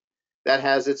code that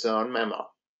has its own memo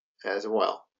as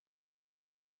well.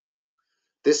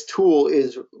 This tool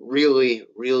is really,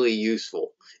 really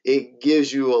useful. It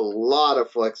gives you a lot of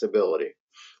flexibility.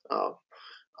 I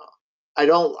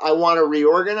want to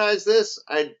reorganize this.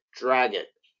 I drag it.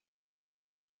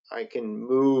 I can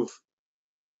move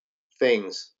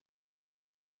things.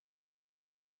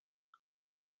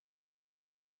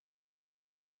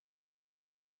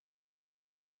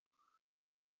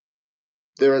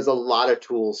 There is a lot of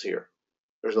tools here.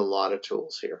 There's a lot of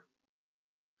tools here.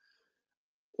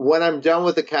 When I'm done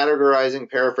with the categorizing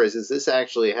paraphrases, this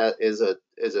actually is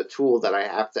a tool that I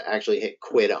have to actually hit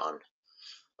quit on.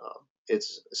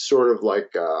 It's sort of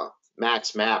like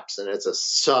Max Maps, and it's a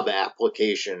sub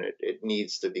application. It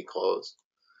needs to be closed.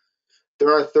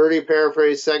 There are 30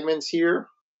 paraphrase segments here.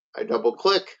 I double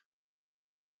click.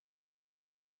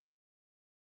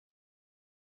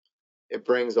 It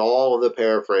brings all of the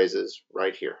paraphrases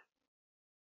right here.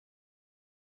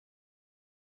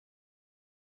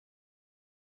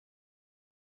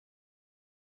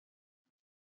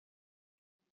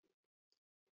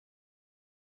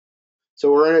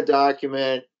 So we're in a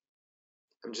document.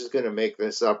 I'm just going to make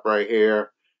this up right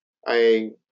here.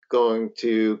 I'm going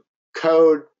to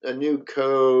code a new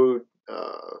code.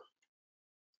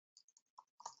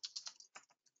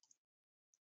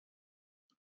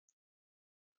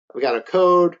 We got a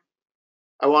code.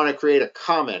 I want to create a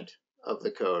comment of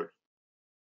the code.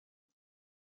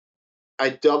 I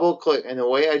double click, and the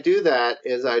way I do that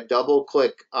is I double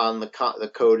click on the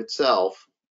code itself.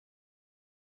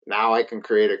 Now I can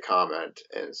create a comment,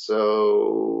 and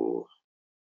so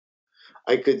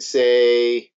I could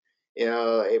say, you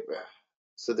know,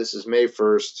 so this is May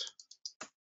 1st.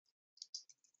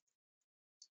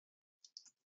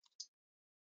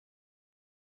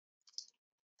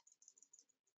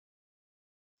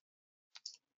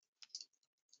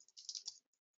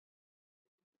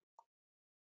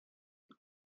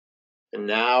 And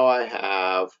now I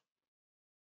have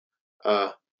a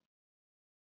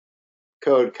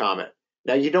code comment.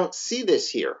 Now you don't see this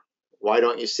here. Why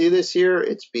don't you see this here?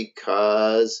 It's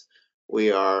because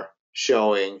we are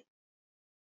showing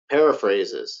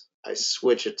paraphrases. I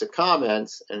switch it to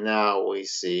comments, and now we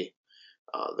see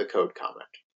the code comment.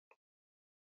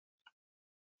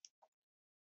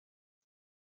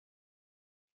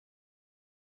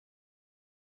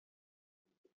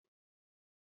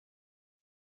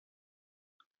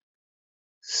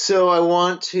 So I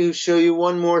want to show you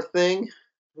one more thing.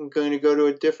 I'm going to go to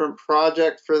a different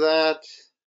project for that.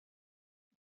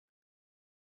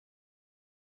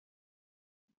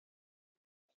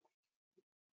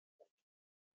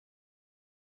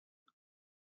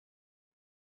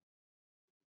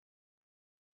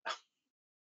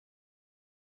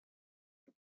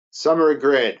 Summary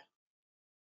grid.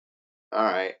 All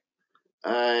right.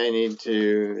 I need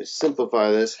to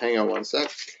simplify this. Hang on one sec.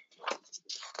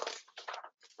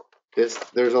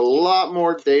 There's a lot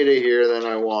more data here than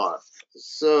I want.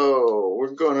 So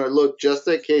we're going to look just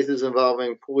at cases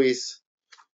involving police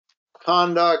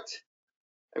conduct.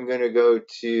 I'm going to go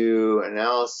to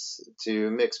analysis,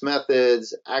 to mixed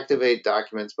methods, activate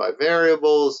documents by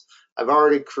variables. I've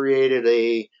already created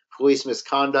a police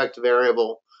misconduct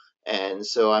variable, and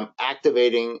so I'm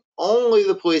activating only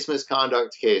the police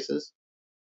misconduct cases.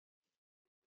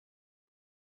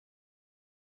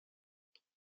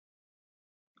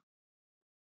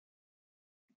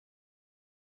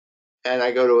 And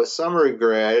I go to a summary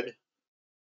grid.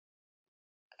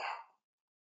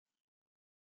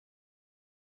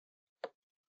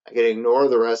 I can ignore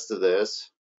the rest of this.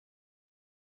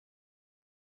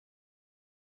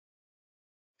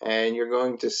 And you're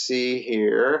going to see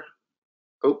here,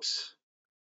 oops,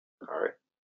 all right.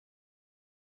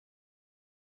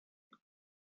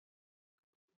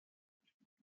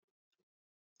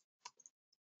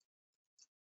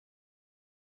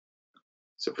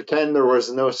 So pretend there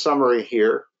was no summary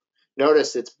here.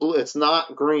 Notice it's blue, it's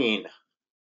not green.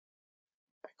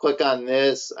 I click on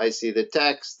this, I see the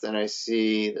text, and I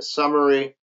see the summary.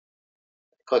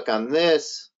 I click on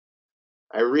this,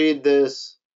 I read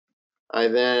this, I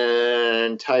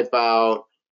then type out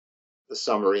the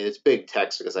summary. It's big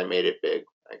text because I made it big.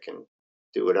 I can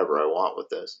do whatever I want with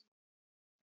this.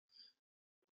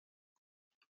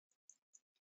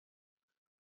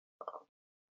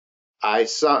 I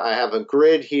have a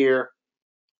grid here.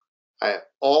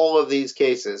 All of these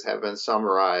cases have been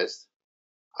summarized.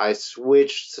 I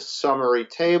switched to summary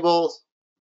tables,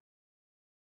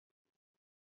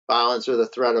 violence or the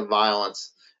threat of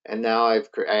violence, and now I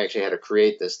actually had to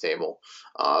create this table,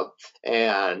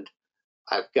 and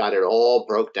I've got it all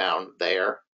broke down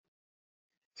there,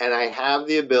 and I have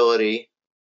the ability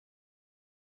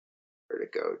to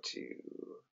go to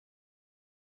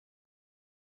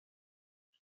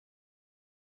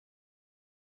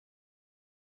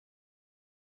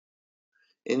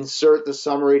insert the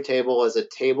summary table as a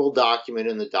table document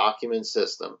in the document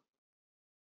system.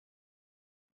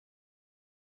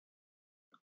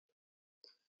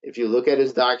 If you look at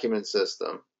his document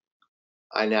system,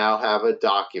 I now have a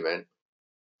document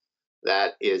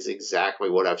that is exactly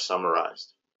what I've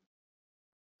summarized.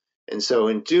 And so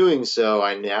in doing so,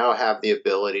 I now have the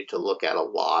ability to look at a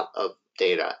lot of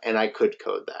data, and I could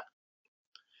code that.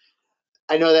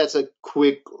 I know that's a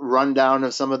quick rundown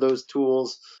of some of those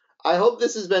tools. I hope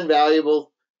this has been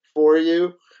valuable for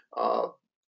you.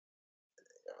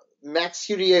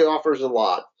 MaxQDA offers a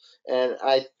lot, and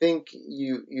I think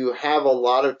you have a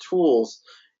lot of tools.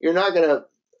 You're not going to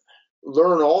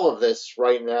learn all of this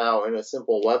right now in a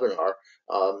simple webinar.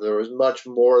 There was much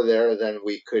more there than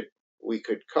we could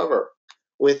cover.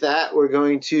 With that, we're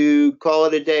going to call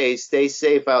it a day. Stay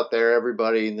safe out there,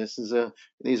 everybody. And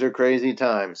these are crazy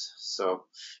times, so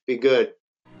be good.